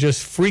 People are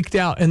just freaked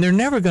out, and they're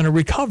never going to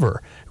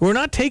recover. We're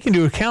not taking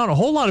into account a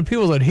whole lot of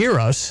people that hear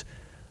us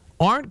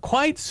aren't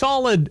quite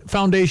solid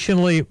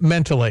foundationally,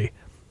 mentally.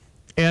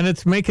 And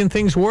it's making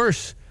things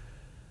worse.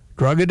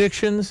 Drug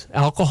addictions,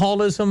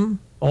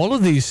 alcoholism, all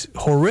of these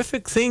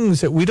horrific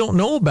things that we don't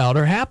know about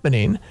are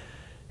happening.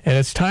 And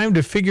it's time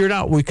to figure it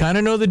out. We kind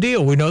of know the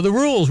deal. We know the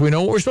rules. We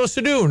know what we're supposed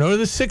to do. We know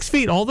the 6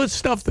 feet, all this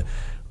stuff.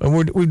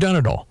 And we've done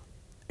it all.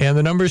 And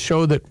the numbers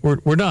show that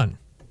we're done.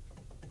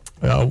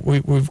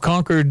 We've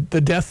conquered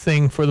the death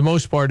thing for the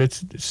most part.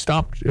 It's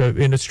stopped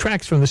in its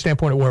tracks from the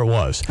standpoint of where it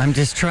was. I'm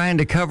just trying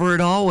to cover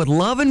it all with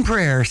love and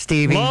prayer,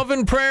 Stevie. Love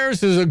and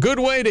prayers is a good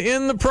way to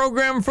end the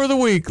program for the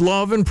week.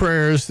 Love and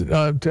prayers.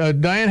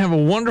 Diane, have a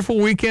wonderful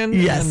weekend.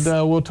 Yes.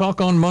 And we'll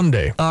talk on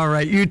Monday. All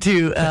right, you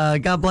too.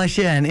 God bless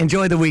you and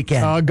enjoy the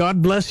weekend.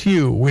 God bless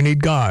you. We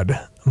need God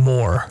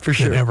more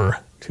than ever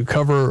to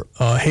cover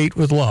hate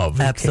with love.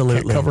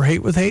 Absolutely. Can't cover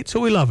hate with hate, so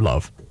we love.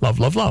 Love,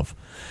 love, love.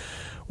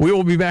 We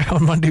will be back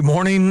on Monday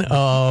morning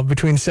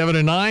between 7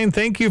 and 9.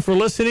 Thank you for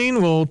listening.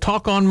 We'll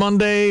talk on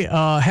Monday.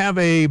 Have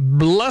a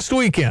blessed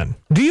weekend.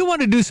 Do you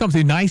want to do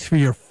something nice for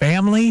your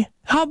family?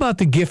 How about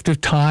the gift of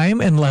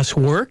time and less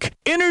work?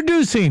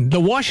 Introducing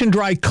the Wash and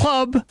Dry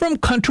Club from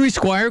Country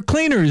Squire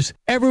Cleaners.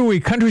 Every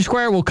week, Country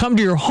Squire will come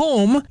to your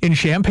home in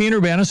Champaign,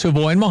 Urbana,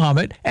 Savoy, and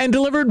Mahomet and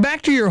deliver it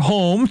back to your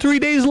home 3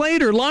 days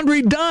later.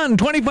 Laundry done.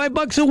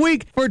 $25 a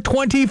week for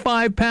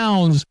 25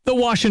 pounds. The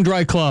Wash and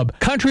Dry Club.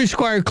 Country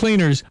Squire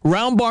Cleaners,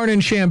 Round Barn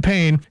in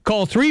Champaign.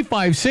 Call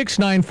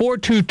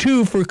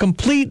 356-9422 for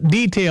complete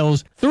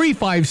details.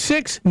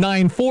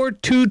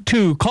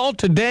 356-9422. Call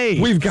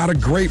today. We've got a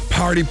great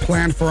party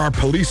planned for our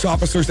police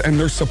officers and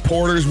their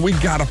supporters. We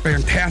got a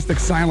fantastic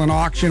silent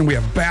auction. We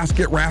have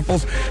basket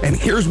raffles. And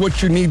here's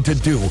what you need to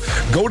do.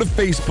 Go to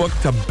Facebook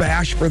to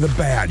Bash for the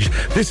Badge.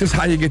 This is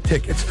how you get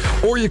tickets.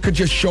 Or you could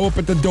just show up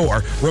at the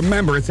door.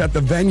 Remember, it's at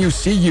the venue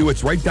CU.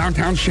 It's right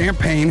downtown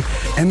Champaign.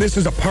 And this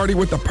is a party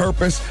with a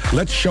purpose.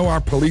 Let's show our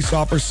police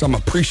officers some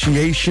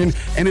appreciation.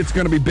 And it's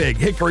going to be big.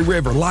 Hickory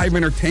River, live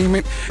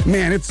entertainment.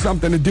 Man, it's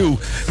something to do.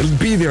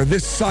 Be there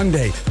this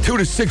Sunday, 2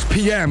 to 6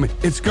 p.m.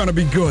 It's going to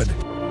be good.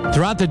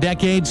 Throughout the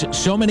decades,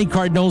 so many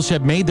Cardinals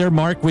have made their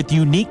mark with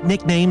unique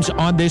nicknames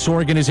on this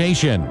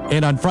organization.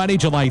 And on Friday,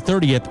 July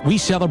 30th, we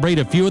celebrate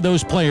a few of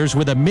those players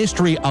with a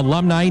mystery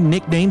alumni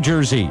nickname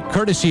jersey,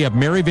 courtesy of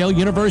Maryvale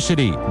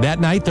University. That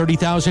night,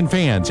 30,000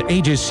 fans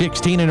ages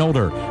 16 and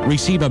older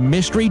receive a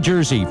mystery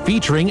jersey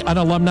featuring an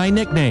alumni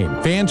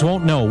nickname. Fans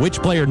won't know which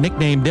player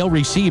nickname they'll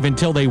receive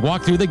until they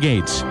walk through the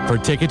gates. For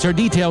tickets or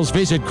details,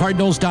 visit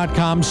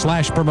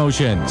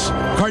cardinals.com/promotions.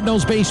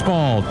 Cardinals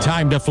baseball,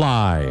 time to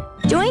fly.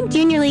 Join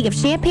Junior League of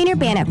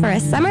Champaign-Urbana for a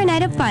summer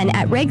night of fun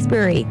at Riggs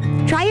Brewery.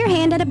 Try your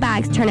hand at a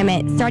bags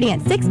tournament starting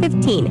at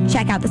 6:15.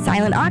 Check out the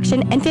silent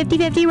auction and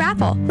 50-50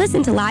 raffle.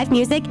 Listen to live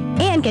music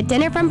and get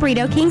dinner from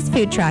Burrito King's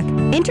food truck.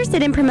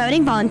 Interested in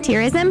promoting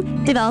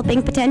volunteerism,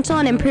 developing potential,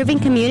 and improving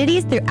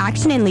communities through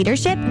action and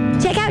leadership?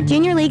 Check out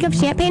Junior League of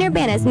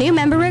Champaign-Urbana's new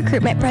member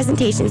recruitment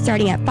presentation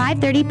starting at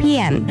 5:30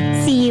 p.m.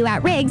 See you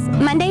at Riggs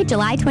Monday,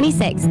 July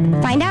 26th.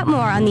 Find out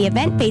more on the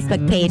event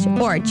Facebook page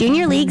or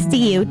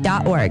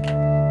juniorleaguecu.org.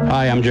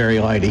 Hi, I'm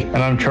Jerry Leidy. And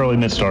I'm Charlie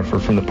Mitzdorfer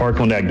from the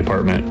Parkland Ag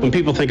Department. When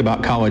people think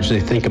about college,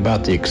 they think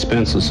about the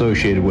expense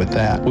associated with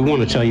that. We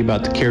want to tell you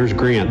about the CARES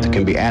grant that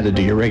can be added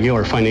to your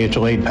regular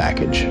financial aid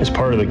package. As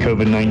part of the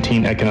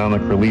COVID-19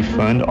 Economic Relief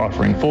Fund,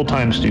 offering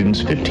full-time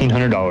students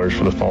 $1,500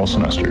 for the fall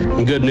semester.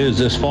 And good news,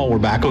 this fall we're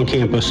back on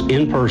campus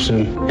in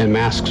person, and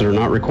masks are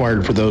not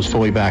required for those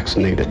fully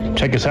vaccinated.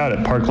 Check us out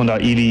at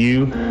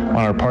parkland.edu, on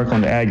our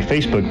Parkland Ag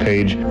Facebook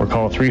page, or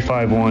call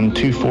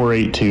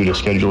 351-2482 to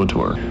schedule a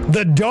tour.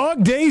 The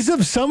dog days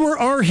of summer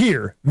are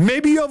here.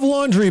 Maybe you have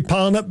laundry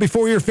piling up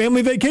before your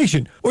family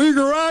vacation, or your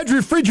garage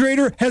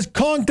refrigerator has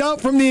conked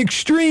out from the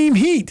extreme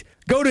heat.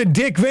 Go to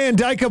Dick Van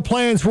Dyke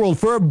Appliance World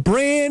for a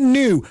brand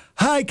new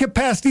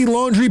high-capacity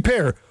laundry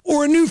pair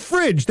or a new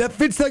fridge that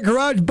fits that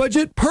garage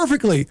budget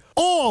perfectly,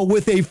 all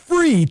with a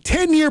free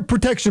 10-year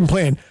protection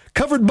plan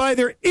covered by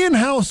their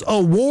in-house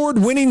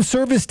award-winning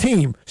service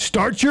team.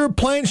 Start your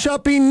appliance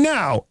shopping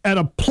now at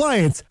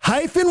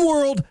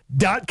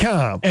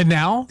appliance-world.com. And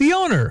now, the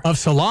owner of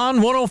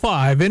Salon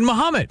 105 in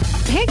Mahomet.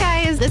 Hey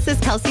guys, this is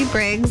Kelsey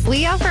Briggs.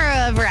 We offer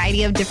a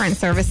variety of different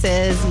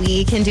services.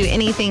 We can do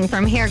anything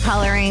from hair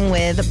coloring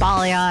with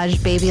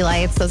balayage, baby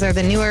lights. Those are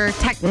the newer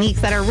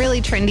techniques that are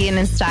really trendy and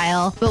in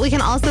style. But we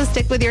can also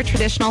stick with your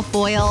traditional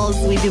foils.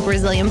 We do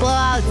Brazilian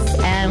blowouts,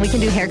 and we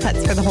can do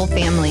haircuts for the whole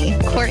family.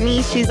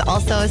 Courtney, she's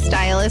also a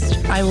stylist.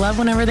 I love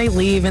whenever they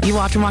leave and you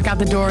watch them walk out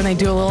the door and they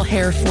do a little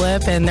hair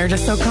flip and they're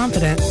just so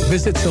confident.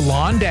 Visit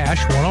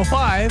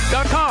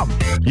salon-105.com.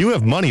 You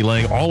have money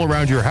laying all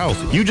around your house.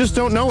 You just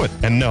don't know it.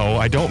 And no,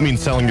 I don't mean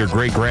selling your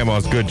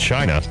great-grandma's good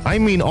china. I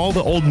mean all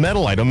the old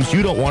metal items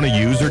you don't want to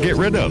use or get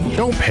rid of.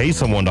 Don't pay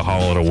someone to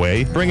haul it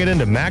away. Bring it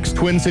into Max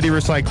Twin City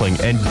Recycling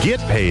and get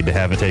paid to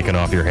have it taken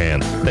off your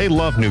hands. They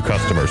love new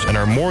customers and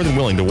are more than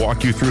willing to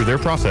walk you through their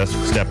process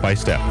step by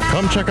step.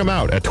 Come check them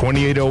out at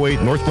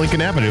 2808 North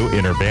Lincoln Avenue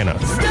in Urbana.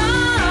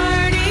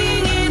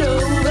 Starting it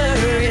over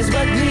is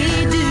what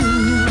we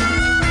do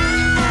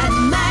at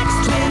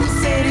Max Twin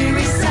City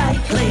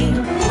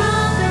Recycling.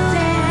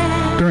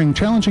 During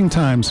During challenging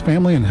times,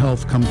 family and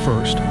health come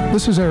first.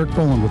 This is Eric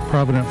Boland with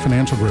Provident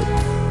Financial Group.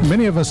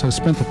 Many of us have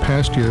spent the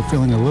past year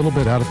feeling a little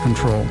bit out of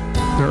control.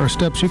 There are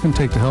steps you can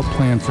take to help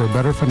plan for a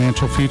better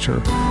financial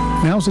future.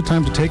 Now's the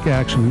time to take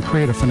action and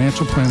create a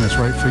financial plan that's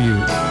right for you.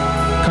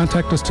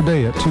 Contact us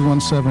today at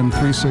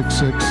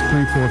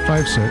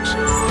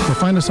 217-366-3456 or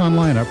find us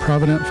online at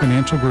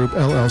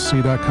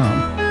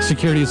providentfinancialgroupllc.com.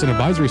 Securities and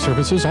advisory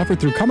services offered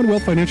through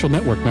Commonwealth Financial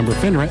Network, member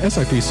FINRA,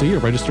 SIPC, a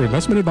registered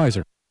investment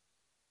advisor.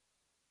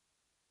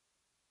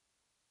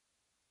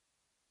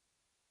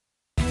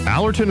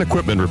 Allerton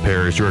Equipment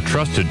Repair is your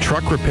trusted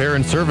truck repair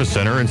and service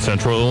center in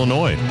Central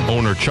Illinois.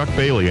 Owner Chuck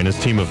Bailey and his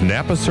team of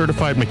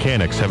Napa-certified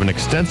mechanics have an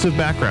extensive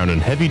background in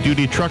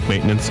heavy-duty truck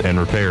maintenance and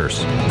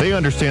repairs. They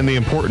understand the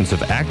importance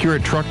of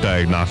accurate truck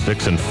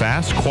diagnostics and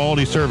fast,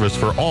 quality service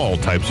for all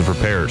types of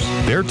repairs.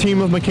 Their team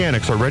of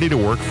mechanics are ready to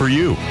work for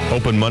you.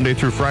 Open Monday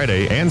through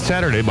Friday and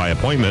Saturday by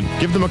appointment.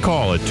 Give them a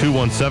call at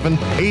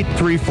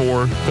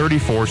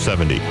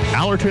 217-834-3470.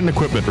 Allerton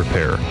Equipment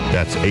Repair.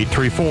 That's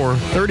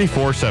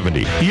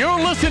 834-3470.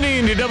 You're listening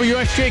to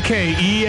WSJK